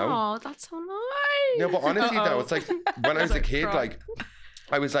 Do you know? Oh, that's so nice. No, but honestly though, Uh-oh. it's like when I was a Like kid, crying. like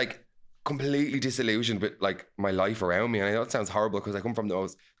I was like completely disillusioned with like my life around me. And I know it sounds horrible because I come from the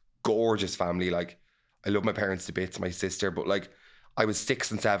most gorgeous family. Like I love my parents to bits, my sister, but like I was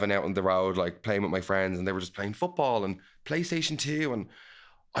 6 and 7 out on the road, like playing with my friends, and they were just playing football and PlayStation 2, and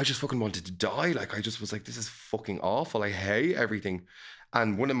I just fucking wanted to die. Like I just was like, this is fucking awful. I hate everything.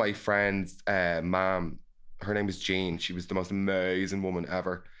 And one of my friends, mom, her name was Jean. She was the most amazing woman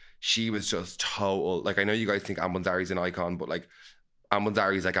ever. She was just total. Like I know you guys think Amon Zari's an icon, but like Amon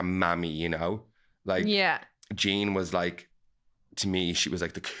Zari's like a mammy, you know? Like Yeah. Jean was like, to me, she was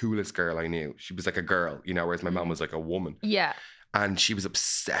like the coolest girl I knew. She was like a girl, you know, whereas my mom was like a woman. Yeah. And she was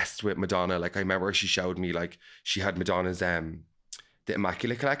obsessed with Madonna. Like I remember she showed me like she had Madonna's the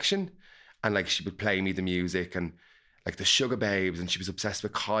Immaculate Collection, and like she would play me the music and like the Sugar Babes, and she was obsessed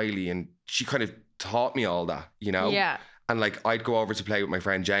with Kylie, and she kind of taught me all that, you know? Yeah. And like I'd go over to play with my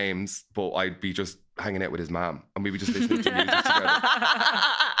friend James, but I'd be just hanging out with his mom, and we would just listen to music together.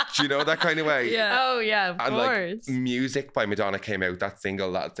 Do you know that kind of way? Yeah. Oh yeah, of And course. like Music by Madonna came out, that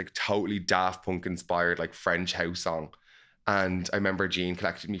single that's like totally Daft Punk inspired, like French house song. And I remember Jean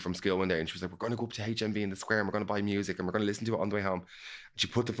collected me from school one day and she was like, we're going to go up to HMV in the square and we're going to buy music and we're going to listen to it on the way home. And she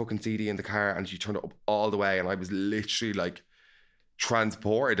put the fucking CD in the car and she turned it up all the way. And I was literally like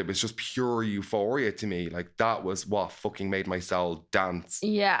transported. It was just pure euphoria to me. Like that was what fucking made my soul dance.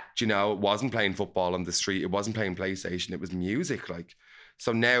 Yeah. Do you know, it wasn't playing football on the street. It wasn't playing PlayStation. It was music. Like,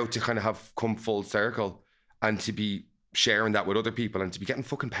 so now to kind of have come full circle and to be sharing that with other people and to be getting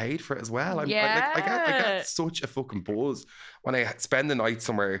fucking paid for it as well. I Yeah. get such a fucking buzz when I spend the night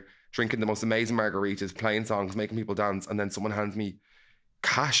somewhere drinking the most amazing margaritas, playing songs, making people dance, and then someone hands me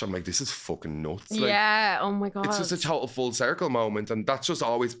cash. I'm like, this is fucking nuts. Like, Yeah. Oh my god. it's just a total full circle moment, and that's just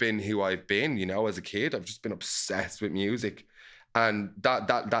always been who I've been. You know, as a kid, I've just been obsessed with music, and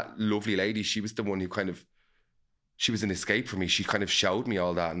that lovely lady, she was the one who she was an escape for me. She kind of showed me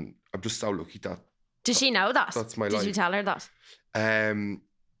all that, and I'm just so lucky that. Did she know that? That's my Did life. you tell her that? I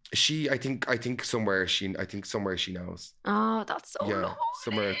think somewhere she knows. Oh, that's so Yeah, lovely.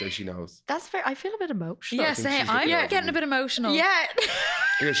 somewhere out there she knows. That's fair. I feel a bit emotional. Yeah, think same. she's I'm looking out for getting a me. bit emotional. Yeah.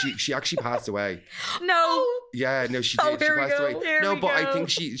 Yeah, she actually passed away. No. Yeah, no, she Oh, did. She here we passed go. away. Here No, we but I go. think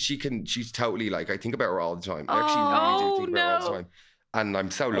she's totally like, I think about her all the time. I actually really do Oh, think about her all no. the time. And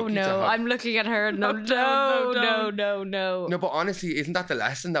I'm so lucky Oh to no, have. I'm looking at her. No, no. No, but honestly, isn't that the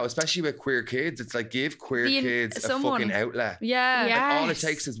lesson though? Especially with queer kids, it's like give queer kids someone- a fucking outlet. Yeah. Yeah. Like, all it Yes.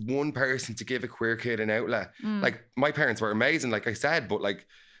 takes is one person to give a queer kid an outlet. Mm. Like my parents were amazing, like I said, but like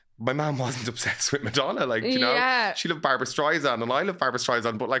my mom wasn't obsessed with Madonna. Like, you know, Yeah. she loved Barbara Streisand and I love Barbara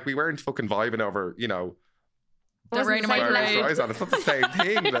Streisand, but like we weren't fucking vibing over, you know, That Wasn't rain in the my same Barbara parade. level. Streisand. It's not the same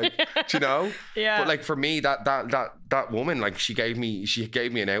thing, like, do you know? Yeah. But like for me, that woman, like she gave me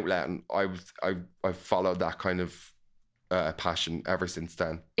an outlet, and I've followed that kind of passion ever since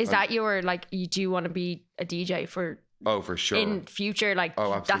then. Is And- that your like? You do want to be a DJ for oh, for sure, in future? Like,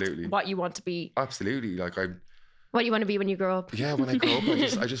 Oh, absolutely. that's what you want to be. absolutely. Like What you want to be when you grow up. when I grow up,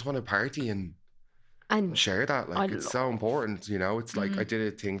 I just want to party and And share that. Like I it's so important, you know. It's like Mhm. I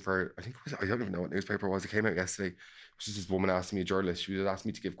did a thing for I don't even know what newspaper it was. It came out yesterday. It was just this woman asked me, a journalist, she was asked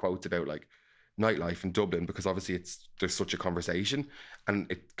me to give quotes about like nightlife in Dublin, because obviously there's such a conversation and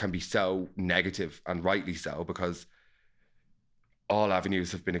it can be so negative, and rightly so, because all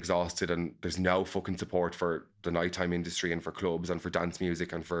avenues have been exhausted and there's no fucking support for the nighttime industry and for clubs and for dance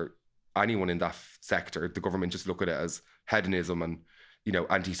music and for anyone in that sector. The government just look at it as hedonism and, you know,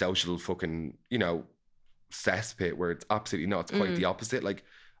 antisocial fucking, you know, cesspit, where it's absolutely not. It's quite the opposite. Like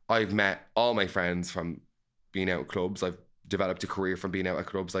I've met all my friends from being out at clubs. I've developed a career from being out at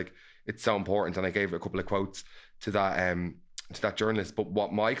clubs. Like it's so important. And I gave a couple of quotes to that journalist. But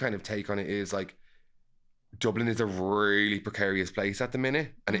what my kind of take on it is, like, Dublin is a really precarious place at the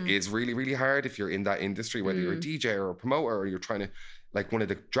minute, and it is really, really hard if you're in that industry, whether you're a DJ or a promoter or you're trying to, like, one of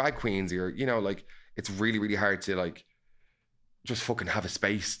the drag queens, or, you know, like, it's really, really hard to, like, just fucking have a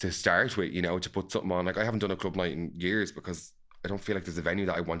space to start with, you know, to put something on. Like, I haven't done a club night in years because I don't feel like there's a venue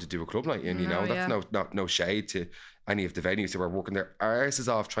that I want to do a club night in, you know. No, That's no shade to any of the venues who are working their arses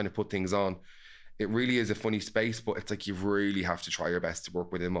off trying to put things on. It really is a funny space, but it's like you really have to try your best to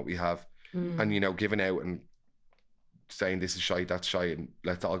work within what we have. And, you know, giving out and saying this is shite, that's shite, and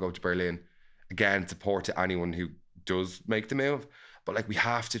let's all go to Berlin. Again, support to anyone who does make the move. But, like, we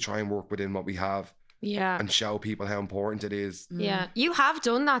have to try and work within what we have yeah. and show people how important it is. Yeah. You have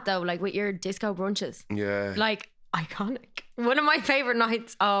done that though, like with your disco brunches. Yeah. Like iconic. One of my favorite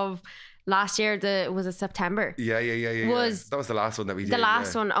nights of last year. Was it September? Yeah. Was that was the last one that we did. The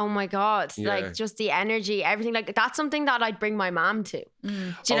last one, oh my God. Yeah. Like just the energy, everything. Like that's something that I'd bring my mom to. Do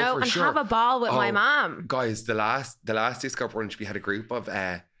you Oh, know? for And sure. have a ball with my Oh, mom. Guys, the last disco brunch, we had a group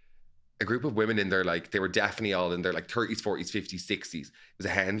of women in there, like they were definitely all in their like 30s, 40s, 50s, 60s. It was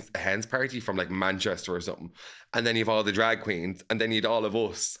a hen's party from like Manchester or something. And then you've all the drag queens, and then you'd all of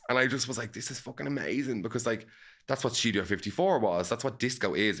us. And I just was like, this is fucking amazing, because like that's what Studio 54 was. That's what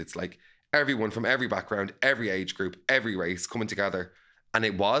disco is. It's like everyone from every background, every age group, every race coming together. And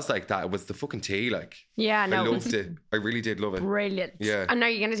it was like that. It was the fucking tea. Like, Yeah, no. I loved it. I really did love it. Brilliant. Yeah. And are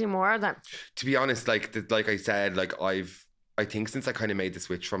you going to do more of them? To be honest, like I said, like I think since I kind of made the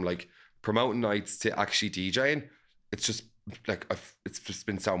switch from like promoting nights to actually DJing, it's just like it's just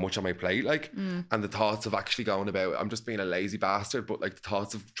been so much on my plate, like, and the thoughts of actually going about, I'm just being a lazy bastard, but like the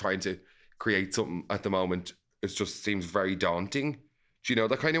thoughts of trying to create something at the moment, it just seems very daunting. Do you know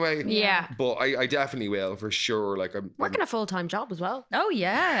that kind of way? Yeah. But I definitely will, for sure. Like I'm Working a full-time job as well. Oh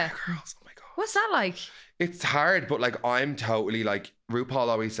yeah. girls, oh my God. What's that like? It's hard, but like I'm totally like, RuPaul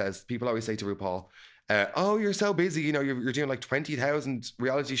always says, people always say to RuPaul, oh, you're so busy, you know, you're doing like 20,000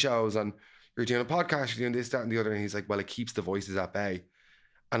 reality shows and you're doing a podcast, you're doing this, that, and the other. And he's like, well, it keeps the voices at bay.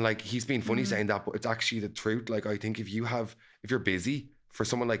 And like, he's been funny saying that, but it's actually the truth. Like, I think if you're busy, for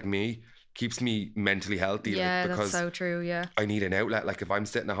someone like me, keeps me mentally healthy. Yeah, like, because that's so true. Yeah. I need an outlet. Like, if I'm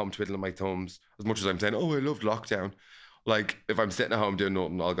sitting at home twiddling my thumbs, as much as I'm saying, oh, I loved lockdown, like, if I'm sitting at home doing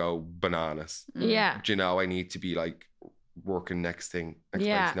nothing, I'll go bananas. Yeah. Do you know, I need to be like working next thing, next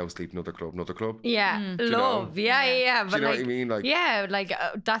Yeah. place, no sleep, another club. Yeah. you know? Love. Yeah. Do But you know like, what I mean? Like, yeah, like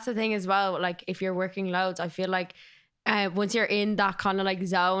that's the thing as well. Like if you're working loads, I feel like once you're in that kind of like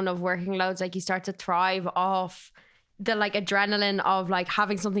zone of working loads, like you start to thrive off the like adrenaline of like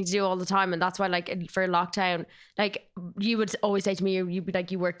having something to do all the time. And that's why like for lockdown, like you would always say to me, you'd be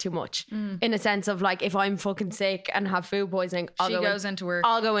like, you work too much, in a sense of like, if I'm fucking sick and have food poisoning, She goes into work.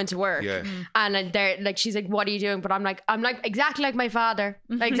 I'll go into work. yeah. And they're like, she's like, what are you doing? But I'm like exactly like my father.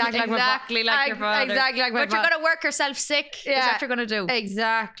 Exactly like Exactly like your father. Exactly like my But you're father. gonna work yourself sick. Is Yeah. what you're gonna do.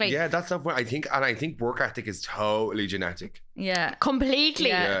 Exactly. Yeah, that's not what I think. And I think work ethic is totally genetic. Yeah. Completely.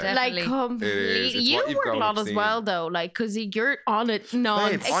 Yeah, Like definitely. completely. It's You what you've work a grown lot up as well though, like because you're on it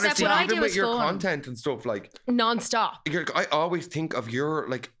non Babe, except honestly, what I even do with is your fun. content and stuff, like, Non-stop. I always think of your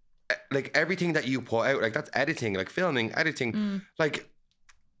like everything that you put out, like that's editing, like filming, editing, like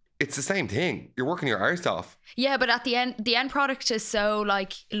it's the same thing. You're working your arse off. Yeah, but at the end product is so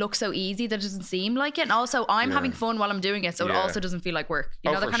like looks so easy that it doesn't seem like it. And also I'm Yeah. having fun while I'm doing it, so it Yeah. also doesn't feel like work.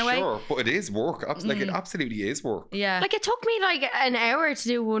 You know that for kind of way? sure. But it is work. Like it absolutely is work. Yeah. Like it took me like an hour to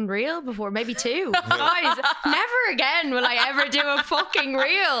do one reel before, maybe two. Guys, never again will I ever do a fucking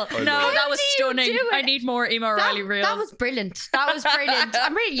reel. I no, know. that was do you stunning. do it? I need more Emma O'Reilly reels. That was brilliant. That was brilliant.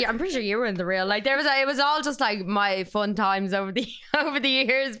 I'm pretty sure you were in the reel. Like it was all just like my fun times over the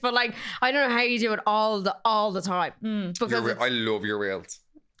years. But like I don't know how you do it all the time because I love your reels.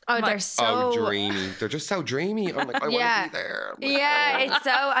 they're so Oh, dreamy. They're just so dreamy. I'm like, I Yeah. want to be there. I'm like, yeah. oh. It's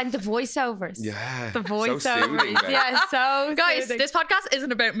so and the voiceovers. Yeah. The So voiceovers. soothing, babe. Yeah, so Guys, soothing. this podcast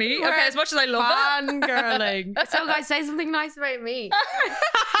isn't about me. We're Okay, as much as I love fangirling. So guys, say something nice about me. it.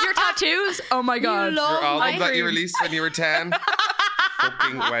 Your tattoos. Oh my god. love Your album that you cream. released when you were 10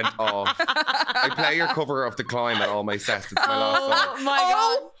 fucking went off. I play your cover of The Climb at all my sets. It's my last song. Oh my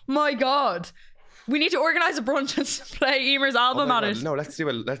god. Oh my god. We need to organize a brunch and play Emer's album Oh my on God. it. No, let's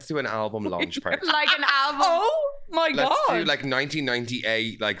do an album launch party. Like an album. Oh my Let's god. do like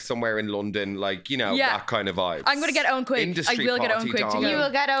 1998, like somewhere in London, like, you know, Yeah. that kind of vibe. I'm gonna get Own Quick. Industry I will get Own party, Quick to darling. go. You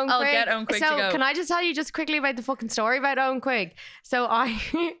will get Own I'll Quick. get Own Quick so to go. can I just tell you just quickly about the fucking story about Own Quick? So I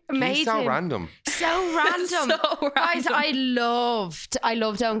made He's so him random. so random. So Guys, random. I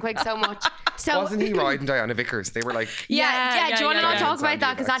loved Own Quick so much. So Wasn't he riding Diana Vickers? They were like, Yeah. Do you want to not yeah. talk about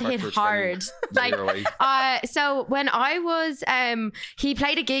that because that hit hard? Like, so when I was, he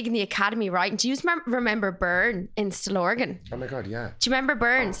played a gig in the Academy, right? And do you remember Byrne in Stillorgan? oh my God, yeah. Do you remember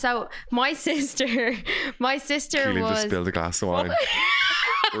Byrne? So my sister Keelan was. just spilled a glass of wine.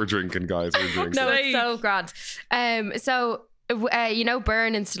 We're drinking, guys. We're drinking. No, it's so grand. So you know,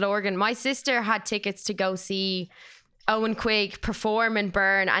 Byrne in Stillorgan. My sister had tickets to go see Owen Quigg perform in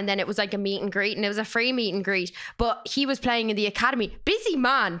Byrne, and then it was like a meet and greet, and it was a free meet and greet. But he was playing in the Academy. Busy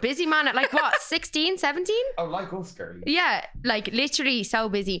man at like what, 16, 17? Oh, like us, girlie. Yeah, like literally so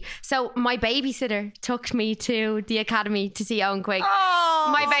busy. So my babysitter took me to the Academy to see Owen Quigg. Oh,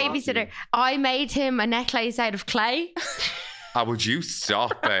 My so babysitter. cute. I made him a necklace out of clay. Would you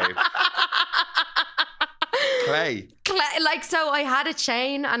stop, babe? Clay. Like, so I had a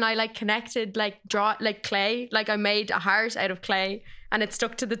chain and I like connected like clay. Like I made a heart out of clay and it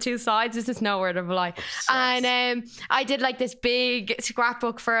stuck to the two sides. This is no word of a lie. And I did like this big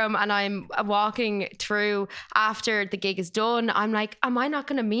scrapbook for him, and I'm walking through after the gig is done. I'm like, am I not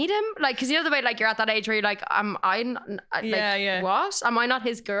going to meet him? Like, because you know the way like you're at that age where you're like, what? Am I not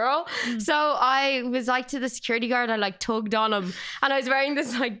his girl? So I was like to the security guard, I like tugged on him, and I was wearing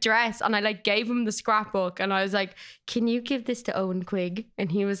this like dress, and I like gave him the scrapbook, and I was like, can you give this to Owen Quigg? And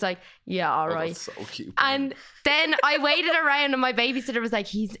he was like, yeah, all right. That's so cute. And then I waited around, and my babysitter was like,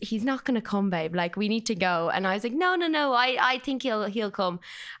 he's not gonna come, babe. Like, we need to go. And I was like, no. I think he'll come.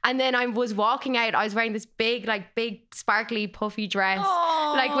 And then I was walking out. I was wearing this big sparkly puffy dress,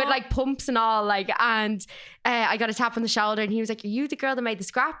 like with like pumps and all. Like, and I got a tap on the shoulder, and he was like, are you the girl that made the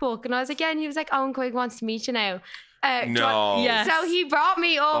scrapbook? And I was like, yeah. And he was like, Owen Quigg wants to meet you now. No. Yes. So he brought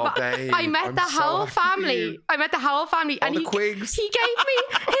me up. Oh, babe, I met I'm the so whole happy for family. you. I met the whole family. All And the Quiggs. he gave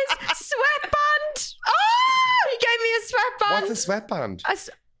me his sweatband. Oh, he gave me a sweatband. What's a sweatband?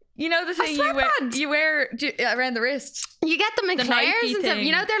 You know the thing sweatband. you wear around the wrist. You get them in The Claire's Nike and stuff. thing.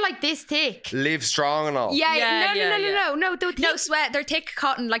 You know, they're like this thick. Live strong and all. Yeah, Yeah, no. The No thick- sweat. They're thick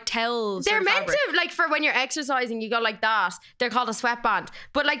cotton like towels. they're sort of meant fabric. to, like, for when you're exercising, you go like that. They're called a sweatband.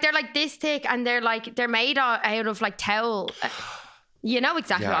 But like, they're like this thick, and they're made out of like towel. You know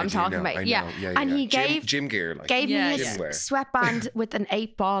exactly what I'm talking about. I Yeah. know. Yeah, And he gave gym gear. Like. me Yeah, his yeah. Gym wear. sweatband with an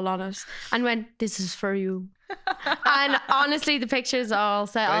 8-ball on it, and went, "This is for you." And honestly, the pictures I'll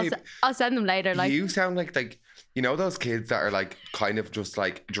Babe, send them later. Like, you sound like you know those kids that are like kind of just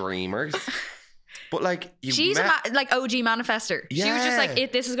like dreamers, but like you She's met, like OG manifester. She was just like, Yeah.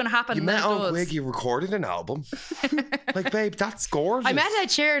 this is going to happen. you and met then it Owen does. Quigg, you recorded an album. Like, babe, that's gorgeous. I met Ed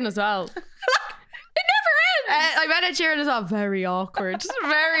Sheeran as well. It never ends. I met Ed Sheeran as well. Very awkward.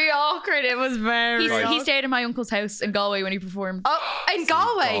 Very awkward. It was very. He awkward. stayed in my uncle's house in Galway when he performed. Oh, in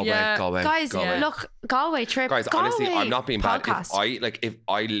Galway. Galway, Guys, Galway. look, Galway trip. Guys, Galway honestly, I'm not being bad. podcast.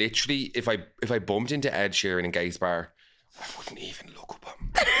 If I bumped into Ed Sheeran in Gays Bar, I wouldn't even look up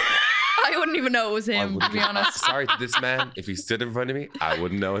him. I wouldn't even know it was I him, to wouldn't be even- honest. Sorry to this man. If he stood in front of me, I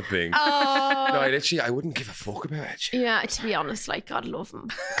wouldn't know a thing. Oh. No, I wouldn't give a fuck about Ed Sheeran. Yeah, to be honest, like, God love him.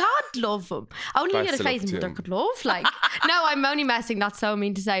 God love him. Only Best get a of face luck to mother him. could love. Like, no, I'm only messing. That's so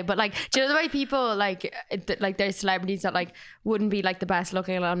mean to say. But like, do you know the way people like there's celebrities that like wouldn't be like the best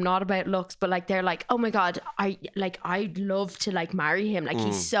looking, and I'm not about looks, but like they're like, oh my God, I'd love to like marry him. Like,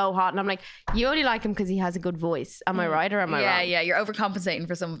 he's so hot. And I'm like, you only like him because he has a good voice. Am I right or am I wrong? Yeah, you're overcompensating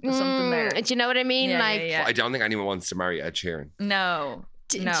for something there. Do you know what I mean? Yeah, like, yeah. I don't think anyone wants to marry Ed Sheeran. No.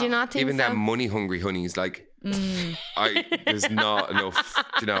 do No. you not think Even so? them money hungry honeys, like there's not enough.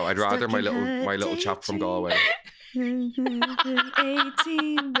 You know, I'd rather my little chap from Galway.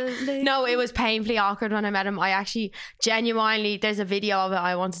 No, it was painfully awkward when I met him. I actually genuinely, there's a video of it.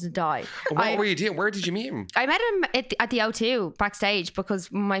 I wanted to die. What were you doing? Where did you meet him? I met him at the O2 backstage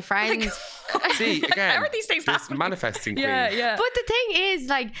because my friends. See, again, How are these things this happening? manifesting queen. Yeah. But the thing is,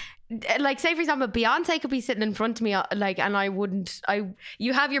 like say for example, Beyonce could be sitting in front of me, like, and I wouldn't.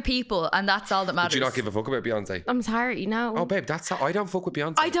 You have your people, and that's all that matters. Did you not give a fuck about Beyonce? I'm sorry, you know. Oh, babe, I don't fuck with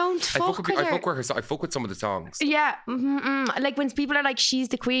Beyonce. I don't fuck with her. I fuck with her. I fuck with some of the songs. Yeah, like when people are like, she's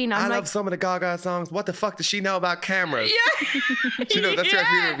the queen. I'm I like, love some of the Gaga songs. What the fuck does she know about cameras? Yeah. Do you know, that's what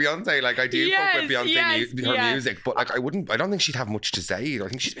I feel with Beyonce. Like, I do fuck with Beyonce, her music, but like, I don't think she'd have much to say either. I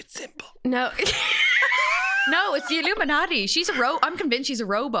think she's a bit simple. no. No, it's the Illuminati. I'm convinced she's a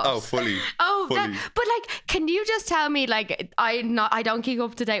robot. Oh, fully. Oh, Fully. but like, can you just tell me, like, I don't keep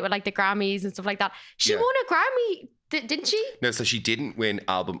up to date with like the Grammys and stuff like that. She Yeah. won a Grammy, didn't she? No, so she didn't win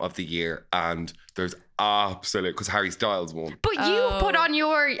Album of the Year, and there's absolute, because Harry Styles won. But you put on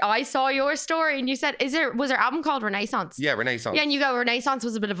I saw your story and you said, was her album called Renaissance? Yeah, Renaissance. Yeah, and you go, Renaissance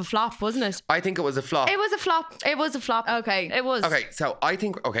was a bit of a flop, wasn't it? I think it was a flop. It was a flop. Okay. It was. Okay, so why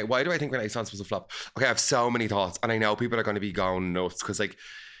do I think Renaissance was a flop? Okay, I have so many thoughts, and I know people are going to be going nuts because, like,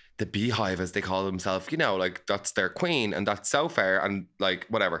 the Beehive, as they call themselves, you know, like, that's their queen, and that's so fair, and like,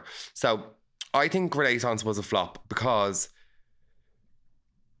 whatever. So I think Renaissance was a flop because.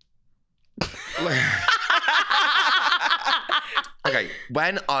 Okay,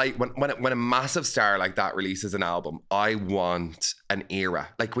 when a massive star like that releases an album, I want an era.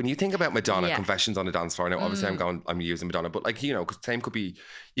 Like, when you think about Madonna, Yeah. Confessions on the Dance Floor. Now, obviously, I'm using Madonna, but like, you know, because same could be,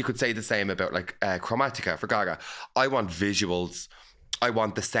 you could say the same about like Chromatica for Gaga. I want visuals. I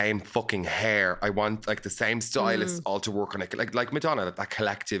want the same fucking hair. I want like the same stylist all to work on it. Like Madonna, that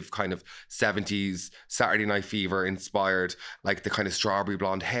collective kind of 70s Saturday Night Fever inspired, like the kind of strawberry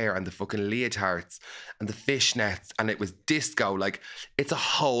blonde hair and the fucking leotards and the fishnets, and it was disco. Like, it's a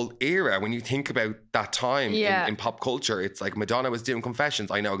whole era when you think about that time in pop culture. It's like Madonna was doing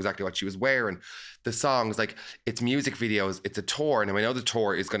Confessions. I know exactly what she was wearing. The songs, like, it's music videos, it's a tour. And I know the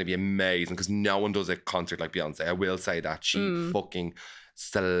tour is going to be amazing because no one does a concert like Beyonce. I will say that. She fucking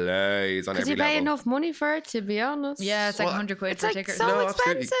slays on every level. Because you pay enough money for it, to be honest. Yeah, it's like 100 quid It's for like tickets. so No,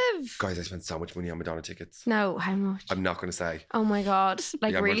 expensive. absolutely. Guys, I spent so much money on Madonna tickets. No, how much? I'm not going to say. Oh my God.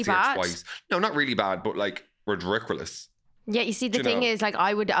 Like, Yeah, I'm gonna really see her bad? twice. No, not really bad, but like ridiculous. Yeah, you see, the Do you thing know? is, like,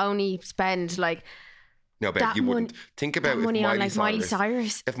 I would only spend like No, babe, That you wouldn't. Think about that if money Miley on like Miley Cyrus.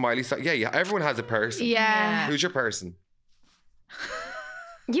 Cyrus. If Miley Cyrus, yeah, everyone has a person. Yeah. Who's your person?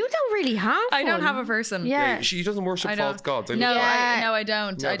 You don't really have I don't one. have a person. Yeah. She doesn't worship I don't. false gods. I No, love that. Yeah. I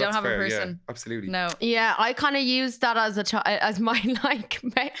don't. No, I don't that's have fair, a yeah, person. absolutely. No. Yeah, I kind of used that as as my like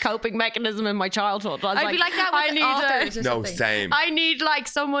coping mechanism in my childhood. I was I'd be like that with I need authors or No, something. same. I need like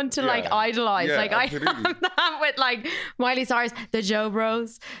someone to like Yeah. idolize. Yeah, like I absolutely. have that with like Miley Cyrus, the Joe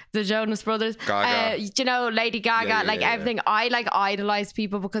Bros, the Jonas Brothers, Gaga. you know, Lady Gaga, Yeah, like yeah. everything. I like idolize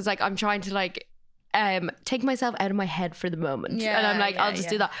people because like I'm trying to like take myself out of my head for the moment. Yeah, and I'm like, yeah, I'll just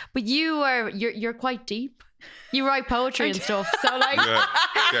do yeah. that. But you're quite deep. You write poetry and stuff. So like Yeah.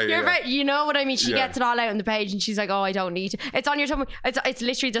 Yeah, you're yeah. very, you know what I mean? She Yeah. gets it all out on the page and she's like, oh, I don't need to. It's on your tongue. It's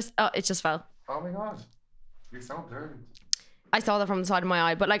literally just it just fell. Oh my god, you're so observant. I saw that from the side of my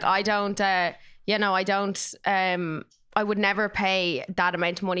eye. But like I don't I don't I would never pay that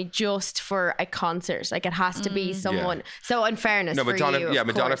amount of money just for a concert. Like it has to be someone. So in fairness, No, for Madonna. you, Yeah, of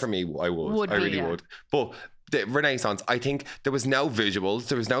Madonna course. for me, I would. Would I be, really yeah. would. But the Renaissance, I think there was no visuals,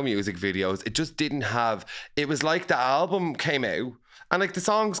 there was no music videos. It just didn't have. It was like the album came out and like the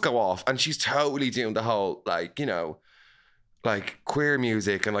songs go off, and she's totally doing the whole like like queer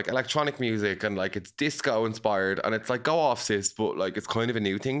music and like electronic music and like it's disco inspired, and it's like go off sis, but like it's kind of a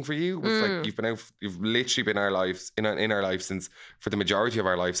new thing for you. It's like you've literally been our lives in our life since for the majority of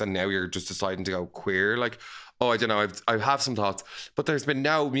our lives, and now you're just deciding to go queer. Like, oh, I don't know, I have some thoughts, but there's been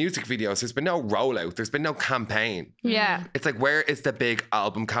no music videos, there's been no rollout, there's been no campaign. Yeah. It's like, where is the big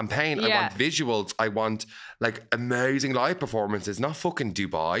album campaign? I Yeah. want visuals, I want like amazing live performances, not fucking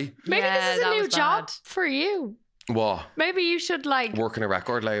Dubai. Maybe Yeah, this is a that new was job bad. for you. What? Maybe you should like Working a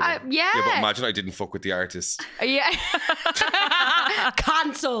record label. yeah. But imagine I didn't fuck with the artist. Yeah.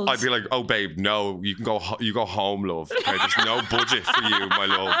 Cancelled. I'd be like, oh babe, no, you go home, love. Okay, there's no budget for you, my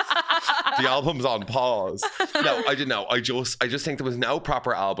love. The album's on pause. No, I didn't know. I just think there was no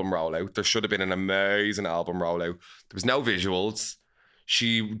proper album rollout. There should have been an amazing album rollout. There was no visuals.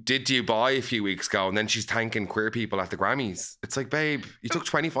 She did Dubai a few weeks ago, and then she's thanking queer people at the Grammys. It's like, babe, you took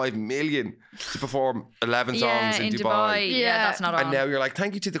 25 million to perform 11 songs in Dubai. Yeah, Yeah. that's not on. And now you're like,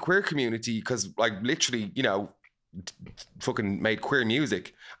 thank you to the queer community because, like, literally, fucking made queer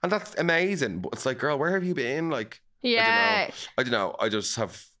music, and that's amazing. But it's like, girl, where have you been? Like, Yeah. I don't know.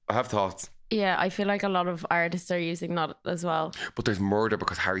 I have thoughts, Yeah, I feel like a lot of artists are using that as well. but there's murder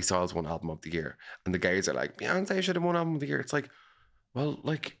because Harry Styles won album of the year, and the gays are like, Beyonce should have won album of the year. It's like, well,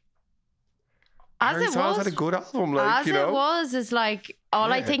 like, As Harry it Styles was, had a good album, like, as you know. it was, is like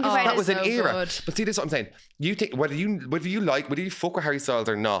all I Yeah. think Oh, about That is was an so era. good. But see, this is what I'm saying. You think whether you fuck with Harry Styles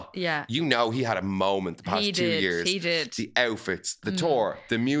or not, Yeah. you know he had a moment the past He 2 did. years. He did. The outfits, the tour,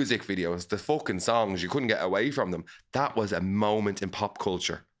 the music videos, the fucking songs, you couldn't get away from them. That was a moment in pop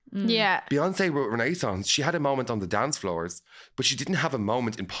culture. yeah. Beyonce wrote Renaissance. She had a moment on the dance floors, but she didn't have a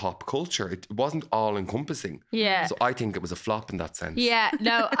moment in pop culture. It wasn't all encompassing. Yeah. So I think it was a flop in that sense. Yeah,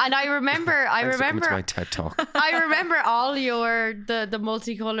 no, and I remember Thanks for coming to my TED Talk. I remember all the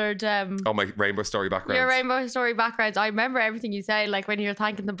multicolored Oh, my Rainbow Story background. your Rainbow Story backgrounds. I remember everything you say, like when you're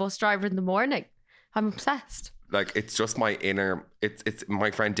thanking the bus driver in the morning. I'm obsessed. Like, it's just my inner. It's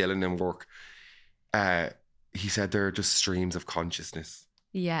my friend Dylan in work. He said there are just streams of consciousness.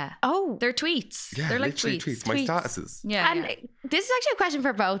 Yeah. Oh, They're tweets. Yeah, They're like literally tweets. My Tweets. statuses. Yeah. and yeah. this is actually a question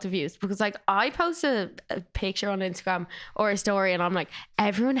for both of you because like I post a picture on Instagram or a story and I'm like,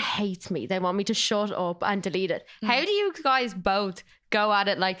 everyone hates me. They want me to shut up and delete it. How do you guys both go at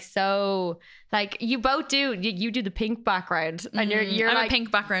it like so? Like you both do. You do the pink background and you're I'm like a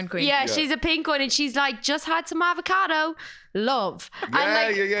pink background queen. Yeah, Yeah. she's a pink one, and she's like, just had some avocado, love. And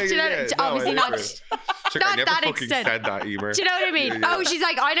like, yeah. do you know, No, obviously I not. literally- Check, not I never that fucking extent. said that, Emer. Do you know what I mean? Yeah, yeah. Oh, she's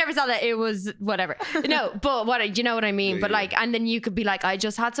like, I never saw that. It was whatever. No, but what you know what I mean. Yeah, but yeah. like, and then you could be like, I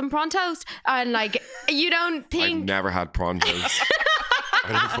just had some prawn toast, and like, you don't I've think. never had prawn toast.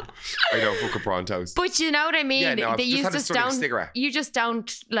 I don't fucking prawn toast. But you know what I mean? Yeah, no, I've That just you had a just stunning don't. cigarette. You just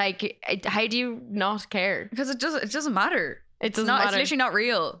don't like. How do you not care? Because it doesn't matter. It doesn't It's matter. literally not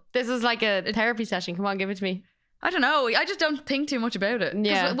real. This is like a therapy session. Come on, give it to me. I don't know. I just don't think too much about it. 'Cause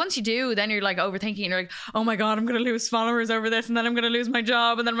Yeah. once you do, then you're like overthinking. You're like, oh my God, I'm going to lose followers over this. And then I'm going to lose my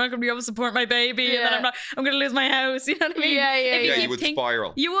job. And then I'm not going to be able to support my baby. And then I'm going to lose my house. You know what I mean? Yeah, If Yeah, keep you would think-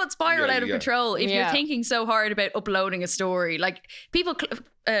 spiral. You would spiral Yeah, out of yeah. control if Yeah. you're thinking so hard about uploading a story. Like people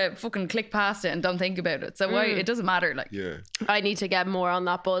fucking click past it and don't think about it. So why it doesn't matter. Like Yeah. I need to get more on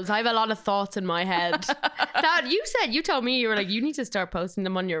that buzz. I have a lot of thoughts in my head. That you told me you were like, you need to start posting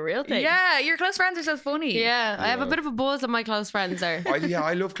them on your real thing. yeah, your close friends are so funny. Yeah, I have a Yeah. bit of a buzz on my close friends there.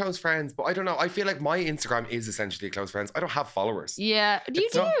 I love close friends, but I don't know. I feel like my Instagram is essentially close friends. I don't have followers. Yeah, you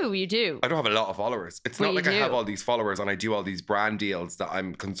It's not- do. You do. I don't have a lot of followers. It's Well, not like you I have do. all these followers and I do all these brand deals that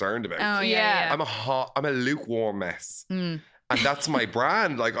I'm concerned about. Oh Yeah. yeah. I'm a lukewarm mess. Mm. And that's my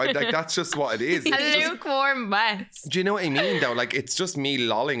brand. Like that's just what it is. It's A just- lukewarm mess. do you know what I mean though? Like it's just me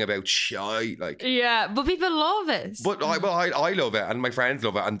lolling about shit. Like Yeah, but people love it. but I love it and my friends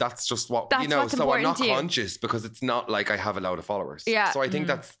love it and that's just what That's you know. what's So I'm important not to you. conscious because it's not like I have a lot of followers. Yeah. So I think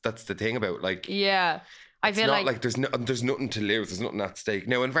that's the thing about like Yeah, I it's feel not like, there's nothing to lose. There's nothing at stake.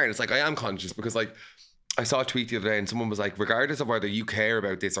 Now, in fairness, like I am conscious because like I saw a tweet the other day and someone was like, regardless of whether you care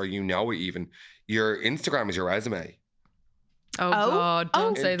about this or you know it even, your Instagram is your resume. Oh, Oh? God,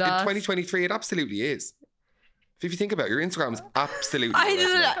 don't In, say in that. 2023, it absolutely is. If you think about it, your Instagram is absolutely I your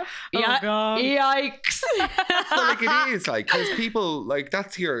resume. just, Oh, God. yikes. Well, like it is, like because people like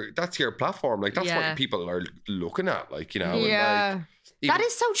that's your platform, like that's Yeah. what people are looking at, like you know. and, Yeah, like, even- that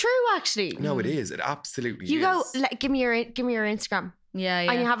is so true. Actually, no, it is. It absolutely You is. go, like, give me your Instagram, Yeah,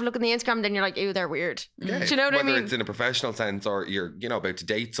 and you yeah. have a look at the Instagram, then you're like, ew, they're weird. Yeah, Do you know what I whether mean? it's in a professional sense or you're, you know, about to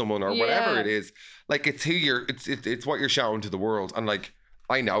date someone or whatever Yeah. it is, like it's who you're, it's what you're showing to the world. And like,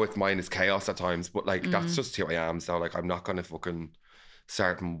 I know it's mine is chaos at times, but like that's just who I am. So like, I'm not gonna fucking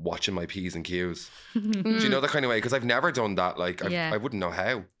start watching my P's and Q's. Do you know that kind of way? Because I've never done that. Like, Yeah. I wouldn't know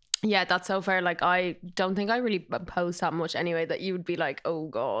how. Yeah, that's so fair. Like, I don't think I really post that much anyway that you would be like, oh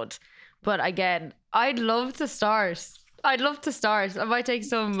God. But again, I'd love to start. I might take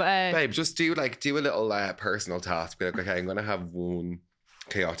some. Babe, just do a little personal task. Be like, okay, I'm gonna have one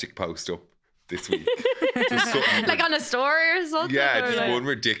chaotic post up this week. Just something like on a story or something. yeah, or just like- one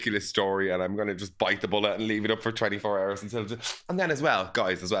ridiculous story, and I'm gonna just bite the bullet and leave it up for 24 hours until. And then as well,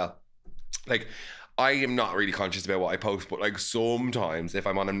 guys, as well, like I am not really conscious about what I post, but like sometimes if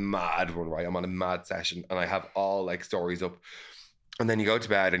I'm on a mad one, right, I'm on a mad session, and I have all like stories up, and then you go to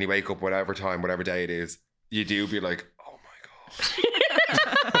bed and you wake up whatever time, whatever day it is, you do be like, oh my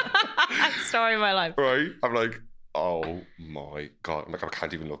god, Story of my life. right? I'm like, oh my god, I'm like, I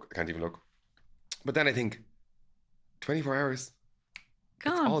can't even look. But then I think, 24 hours, it's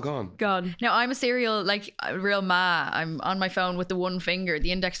Gone. all gone. God. Now I'm a serial, like a real ma. I'm on my phone with the one finger,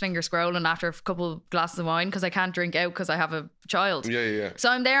 the index finger, scrolling after a couple of glasses of wine because I can't drink out because I have a child. Yeah. So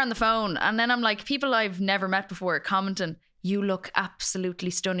I'm there on the phone, and then I'm like, people I've never met before commenting, "You look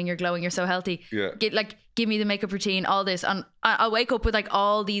absolutely stunning. You're glowing. You're so healthy. Yeah. Give me the makeup routine, all this." And I'll wake up with like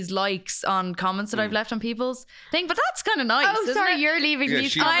all these likes on comments that I've left on people's thing. But that's kind of nice. Oh, isn't sorry, it? you're leaving Yeah,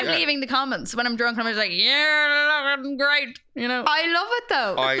 these. she's- I'm Yeah. leaving the comments when I'm drunk, and I'm just like, "Yeah, looking great," you know. I love it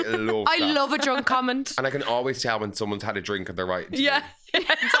though. I love I that. love a drunk comment. And I can always tell when someone's had a drink and they're right. Yeah,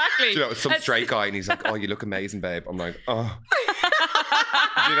 exactly. You know, some That's- straight guy and he's like, oh, you look amazing, babe. I'm like, oh.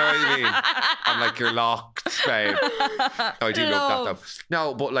 Do you know what I mean? I'm like, you're locked, babe. I do love that though.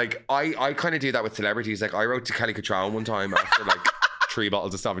 No, but like, I kind of do that with celebrities. Like, I wrote to Kelly Cattrall one time after like 3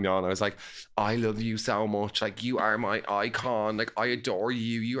 bottles of Sauvignon. I was like, I love you so much. Like, you are my icon. Like, I adore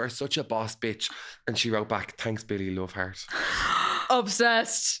you. You are such a boss bitch. And she wrote back, thanks, Billy, love heart.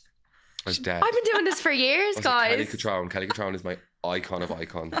 Obsessed. I was dead. I've been doing this for years, I was like, Kelly guys. Cattrall. Kelly Cattrall is my icon of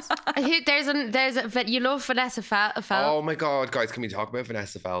icons. You love Vanessa Feltz. Oh my God, guys, can we talk about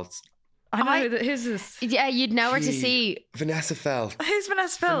Vanessa Feltz? I know I- who's this? Yeah, you'd know her to Gee, see. Vanessa Feltz. Who's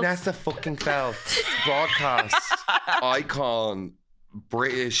Vanessa Feltz? Vanessa fucking Feltz. Broadcast. Icon.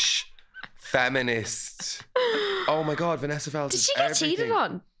 British. Feminist. Oh my God, Vanessa Feltz. Did is she get cheated everything.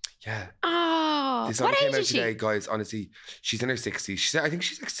 on? Yeah. Oh, This what only came age out is she? today, guys. Honestly, she's in her 60s. I think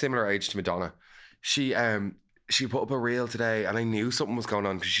she's like similar age to Madonna. She put up a reel today, and I knew something was going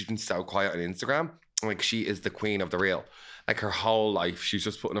on because she's been so quiet on Instagram. Like, she is the queen of the reel. Like, her whole life, she's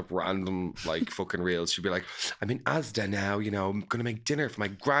just putting up random like fucking reels. She'll be like, I'm in Asda now, you know, I'm gonna make dinner for my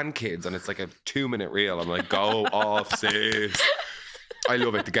grandkids, and it's like a 2-minute reel. I'm like, go off, sis. I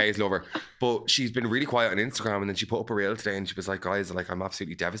love it. The gays love her. But she's been really quiet on Instagram, and then she put up a reel today, and she was like, guys, like, I'm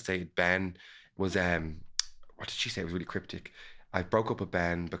absolutely devastated. Ben was what did she say? It was really cryptic. I broke up with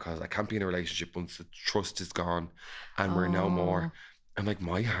Ben because I can't be in a relationship once the trust is gone and we're no more. And like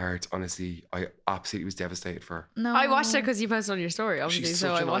my heart, honestly, I absolutely was devastated for her. No. I watched it because you posted on your story, obviously. She's so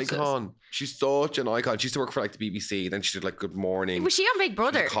such I an watched icon. She's such an icon. She used to work for like the BBC. Then she did like Good Morning. Was she on Big She's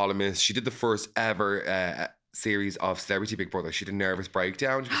Brother? a columnist. She did the first ever series of Celebrity Big Brother. She did Nervous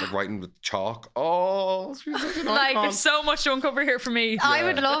Breakdown. She was like writing with chalk. Oh, she's such an Like, icon. There's so much to uncover here for me.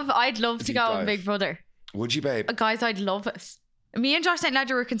 I'd love to Deep go on dive. Big Brother. Would you, babe? Guys, I'd love it. Me and Josh St.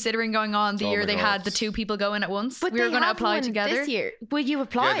 Ledger were considering going on the Oh year my they God. had the 2 people going at once. But we were they going to have apply one together. this year. Will you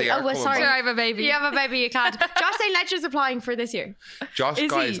apply? Yeah, they are oh, well, coming sorry. back. Sure, I have a baby. You have a baby, you can't. Josh St. Ledger's applying for this year. Josh,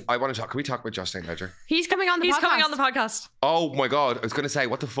 Is guys, he? I want to talk. Can we talk about Josh St. Ledger? He's coming on the He's podcast. coming on the podcast. Oh my God. I was going to say,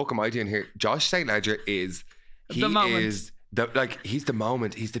 what the fuck am I doing here? Josh St. Ledger is, The moment. he's the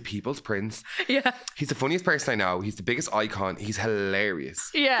moment. He's the people's prince. Yeah. He's the funniest person I know. He's the biggest icon. He's hilarious.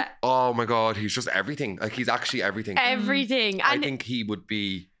 Yeah, Oh my God. He's just everything. Like he's actually everything. everything. I And think he would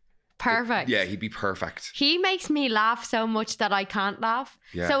be perfect. Yeah, he'd be perfect. He makes me laugh so much that I can't laugh.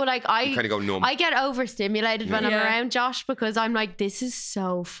 Yeah. So like You kind of go numb. I get overstimulated when I'm Yeah. around Josh because I'm like, this is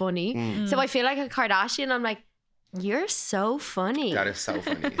so funny. Mm. So I feel like a Kardashian. I'm like, you're so funny. That is so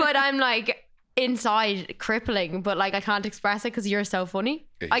funny. But I'm like inside crippling, but like I can't express it because you're so funny.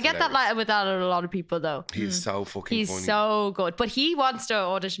 Yeah, I he's get that hilarious. like with that a lot of people though. He's so fucking He's funny. so good, but he wants to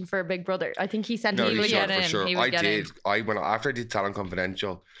audition for Big Brother. I think he said No, he he would should get get for in. sure. He would I get did. in. I went after I did Talent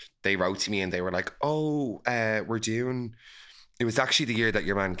Confidential. They wrote to me and they were like, "Oh, we're doing." It was actually the year that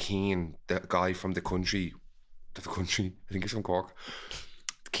your man Keane, the guy from the country, I think he's from Cork.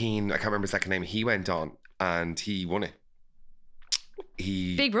 Keane, I can't remember his second name. He went on and he won it.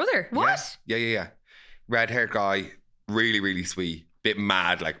 He Big Brother. What? Yeah. Red haired guy, really, really sweet. Bit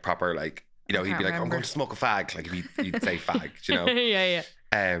mad, like proper, like, you know, I he'd be can't like, I'm remember. going to smoke a fag. Like he'd say fag, do you know?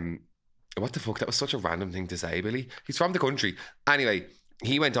 yeah. What the fuck? That was such a random thing to say, Billy. He's from the country. Anyway,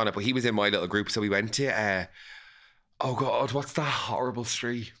 he went on it, but he was in my little group. So we went to, oh God, what's that horrible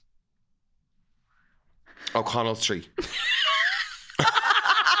street? O'Connell Street.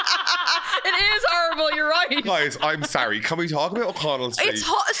 It is horrible. You're right. Guys, I'm sorry. Can we talk about O'Connell Street? It's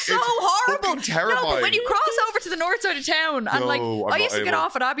so horrible. fucking terrifying. No, but when you cross over to the north side of town, and like No, I'm I not used to get able.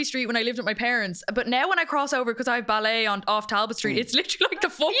 off at Abbey Street when I lived with my parents, but now when I cross over because I have ballet on off Talbot Street, it's literally like the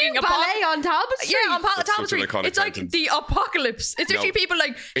fucking You ballet on Talbot Street? Yeah, on That's Talbot such an Street. iconic It's like sentence. the apocalypse. It's literally No. people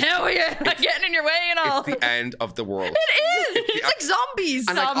like, hell yeah, like getting in your way and all. It's the end of the world. It is. It's like zombies.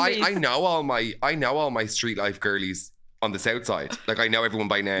 And like Zombies. I know all my street life girlies on the south side. Like I know everyone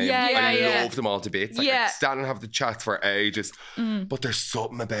by name. Yeah, I yeah. love them all to bits. Like Yeah. I'd stand and have the chats for ages. Mm. But there's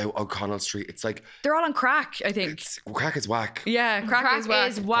something about O'Connell Street. It's like They're all on crack, I think. crack is whack. Yeah, crack is whack.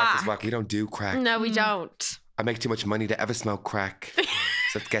 is Crack whack. is whack. We don't do crack. No, we don't. I make too much money to ever smoke crack. So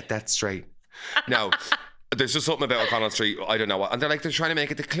let's get that straight. No. There's just something about O'Connell Street, I don't know what. And they're trying to make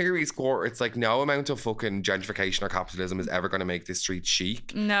it the Cleary's Quarter. It's like no amount of fucking gentrification or capitalism is ever going to make this street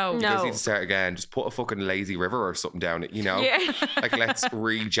chic. No. No. You guys need to start again. Just put a fucking lazy river or something down it, you know? Yeah. Like, let's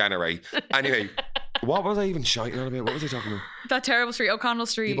regenerate. Anyway, what was I even shouting on about? What was I talking about? That terrible street, O'Connell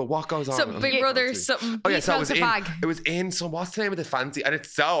Street. Yeah, but what goes on? So on Big O'Connell Brother, Street? something. Oh yeah, He so it was smokes in. a fag. It was in. So what's the name of the fancy? And it's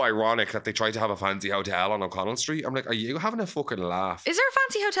so ironic that they tried to have a fancy hotel on O'Connell Street. I'm like, are you having a fucking laugh? Is there a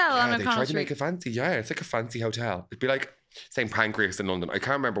fancy hotel on Yeah, they O'Connell tried to Street? make it fancy. Yeah, it's like a fancy hotel. It'd be like St Pancras in London. I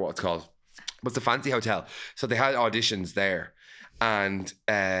can't remember what it's called, but it's a fancy hotel. So they had auditions there, and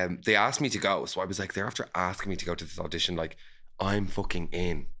they asked me to go. So I was like, they're after asking me to go to this audition. Like, I'm fucking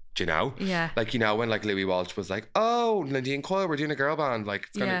in. Do you know? Yeah. Like, you know, when like Louis Walsh was like, oh, Nadine Coyle, we're doing a girl band. Like,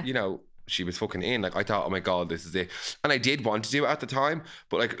 it's gonna, Yeah. you know, she was fucking in. Like, I thought, oh my God, this is it. And I did want to do it at the time.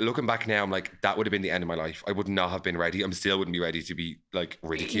 But like, looking back now, I'm like, that would have been the end of my life. I would not have been ready. I'm still wouldn't be ready to be like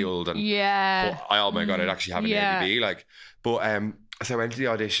ridiculed. And Yeah. but oh my God, I'd actually have an Yeah. to be like. But so I went to the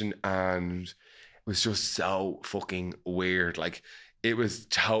audition and it was just so fucking weird. Like, it was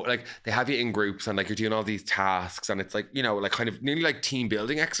like they have you in groups and like you're doing all these tasks and it's like, you know, like kind of nearly like team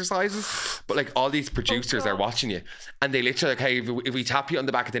building exercises, but like all these producers are watching you and they literally like, hey, if we tap you on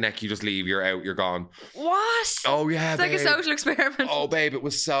the back of the neck, you just leave, you're out, you're gone. What? Oh yeah, It's like a babe. social experiment. Oh babe, it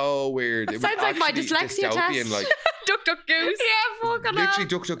was so weird. It was Sounds like my actually dyslexia dystopian, test. like Duck, duck, goose. Yeah, fucking literally hell.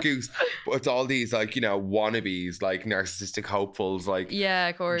 duck duck goose. But it's all these like, you know, wannabes, like narcissistic hopefuls, like Yeah,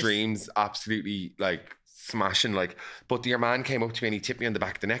 of course. dreams absolutely like smashing, like. But your man came up to me and he tipped me on the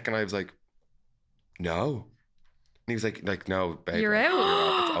back of the neck and I was like, no. And he was like, no, babe, You're like,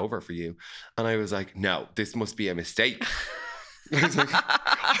 out. It's over for you. And I was like, no, this must be a mistake.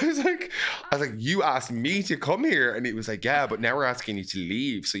 I was like, you asked me to come here, and he was like, yeah, but now we're asking you to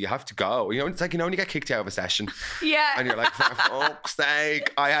leave, so you have to go. You know, it's like, you know, when you get kicked out of a session, Yeah. and you're like, for fuck's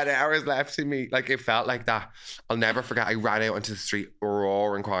sake, I had hours left in me. Like, it felt like that. I'll never forget. I ran out into the street,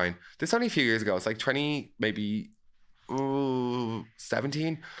 roaring, crying. This only a few years ago. It's like 20, maybe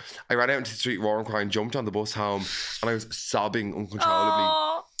 17. I ran out into the street, roaring, crying, jumped on the bus home, and I was sobbing uncontrollably.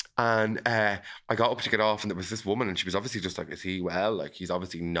 Oh. And I got up to get off, and there was this woman, and she was obviously just like, is he well? Like, he's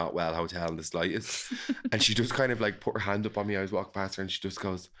obviously not well, hotel in the slightest. And she just kind of like put her hand up on me. I was walking past her, and she just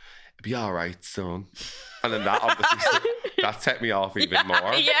goes, it'll be all right, son. And then that obviously, that set me off even more.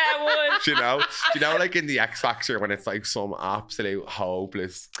 Yeah, it would. Do you know, like in the X Factor when it's like some absolute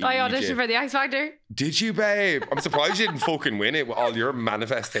hopeless I DJ. auditioned for the X Factor. Did you, babe? I'm surprised you didn't fucking win it with all your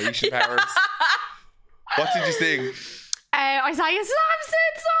manifestation powers. What did you sing? I sang a Sam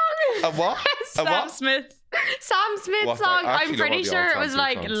Smith song. A what? Sam A what? Smith. Sam Smith What? song. I actually I'm love pretty all the sure old it was Sam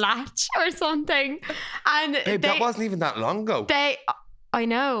like Smith songs. Latch or something. And Babe, that wasn't even that long ago. I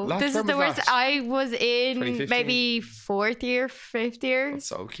know. Latch, this is when the was worst. Latch? I was in 2015? maybe 4th year, 5th year. That's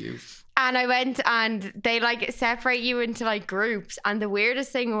so cute. And I went, and they like separate you into like groups. And the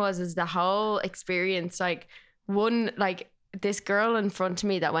weirdest thing is the whole experience. Like this girl in front of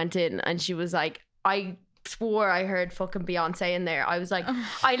me that went in, and she was like, I swore I heard fucking Beyonce in there. I was like,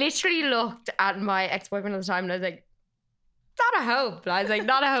 I literally looked at my ex-boyfriend at the time, and I was like, not a hope. I was like,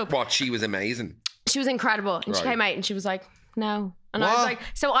 not a hope. What? She was amazing. She was incredible. And she Right. came out and she was like, no. And I was What? like,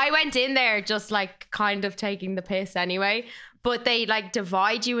 so I went in there just like kind of taking the piss anyway. But they like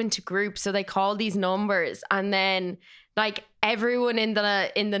divide you into groups. So they call these numbers, and then like everyone in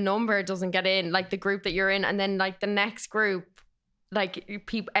the number doesn't get in, like the group that you're in. And then like the next group, like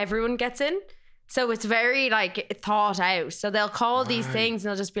everyone gets in. So it's very like thought out. So they'll call these Right. things, and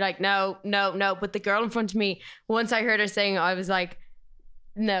they'll just be like, no. But the girl in front of me, once I heard her sing, I was like,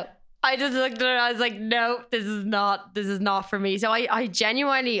 no. I just looked at her, I was like, no, this is not for me. So I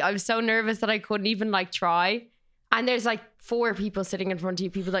genuinely, I was so nervous that I couldn't even like try. And there's like 4 people sitting in front of you,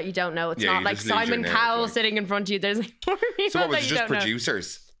 people that you don't know. It's Yeah, not you like just lose your Simon nerve, Cowell like. sitting in front of you. There's like 4 people So what was that it, you just don't know.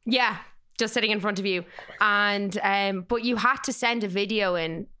 producers? Yeah, just sitting in front of you. And but you had to send a video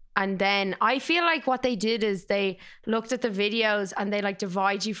in. And then I feel like what they did is they looked at the videos and they like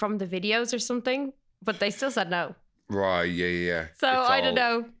divide you from the videos or something, but they still said no. Right, yeah. So It's I don't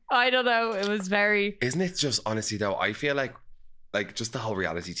all- know. I don't know. It was very. Isn't it just, honestly though, I feel like just the whole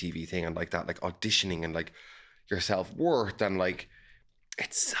reality TV thing and like that, like auditioning and like your self-worth and like,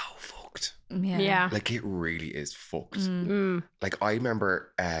 it's so fucked. Yeah. Like, it really is fucked. Mm. Like, I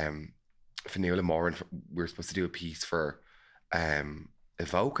remember Fionnuala Moran, we were supposed to do a piece for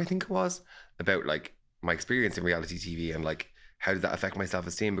Evoke, I think it was, about like my experience in reality TV and like how did that affect my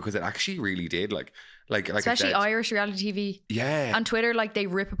self-esteem, because it actually really did. Like Especially I said, Irish reality TV. yeah, On Twitter, like they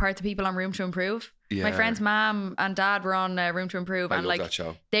rip apart the people on Room to Improve. yeah. My friend's mom and dad were on Room to Improve, I and love like that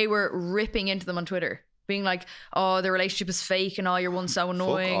show. they were ripping into them on Twitter, being like, "Oh, the relationship is fake, and you're one so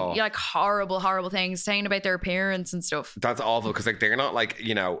annoying." off. Yeah, like horrible things, saying about their appearance and stuff. That's awful, because like they're not like,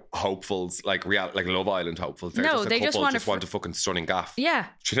 you know, hopefuls, like like Love Island hopefuls. They're No, just a they couple just want a fucking stunning gaff. Yeah,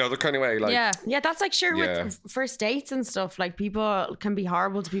 Do you know the kind of way? Like, yeah. Yeah, that's like sure Yeah. with first dates and stuff. Like people can be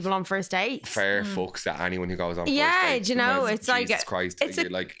horrible to people on first dates. fair fucks to anyone who goes on. Yeah, first dates, do you know, because it's like Jesus Christ, it's you're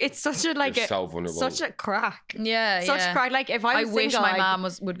like it's such a like you're a, so vulnerable. such a crack. Yeah, Such yeah. crack. Like if I I was wish single, my I'd- mom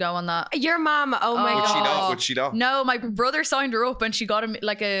would go on that. Your mom, oh my Oh. Would she god. not? Would she not? No, my brother signed her up and she got him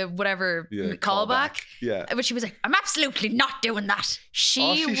like a whatever Yeah, callback. Yeah. But she was like, "I'm absolutely not doing that." She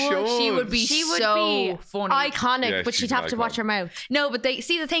Oh, she would should. She would be She would so be funny. iconic, Yeah, but she's she'd an have to watch icon. her mouth. No, but they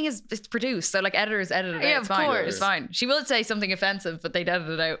see the thing is it's produced, so like editors edit it out. Yeah, It's of fine. course. It's fine. She will say something offensive, but they'd edit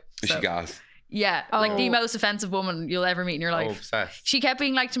it out. Is So, she gas? yeah, like the Oh. most offensive woman you'll ever meet in your Oh, life. obsessed. She kept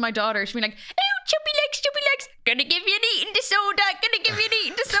being like to my daughter, she'd be like, "Oh, chubby legs, gonna give you an eating disorder, gonna give you an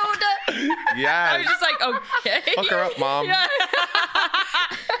eating disorder." I Yeah. was just like, okay. Fuck her up, mom. Yeah.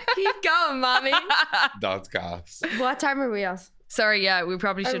 Keep going, mommy. That's gas. What time are we at? Sorry, yeah, we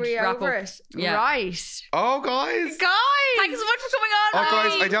probably Are should we wrap over up. it? Yeah. Right. Oh, guys. Guys. Thanks so much for coming on. Oh,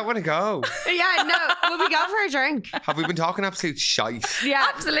 guys, Robbie. I don't want to go. Yeah, no. Will we go for a drink? Have we been talking absolute shite? Yeah.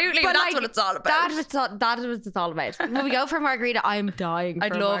 Absolutely, But, that's like, what it's all about. That is what it's all about. Will we go for a margarita? I'm dying for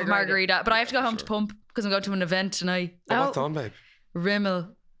I'd a love a margarita, but I have to go for home to sure. pump because I'm going to an event tonight. Oh, Oh. what's on, babe? Rimmel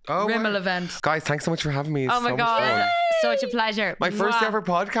Oh, Rimmel wow. event. Guys, thanks so much for having me. It's Oh my so god. much fun. Such a pleasure. My first Mwah. ever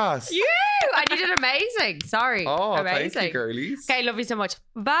podcast. You! And you did amazing. Sorry. Oh, amazing. thank you, girlies. Okay, love you so much.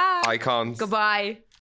 Bye. Icons. Goodbye.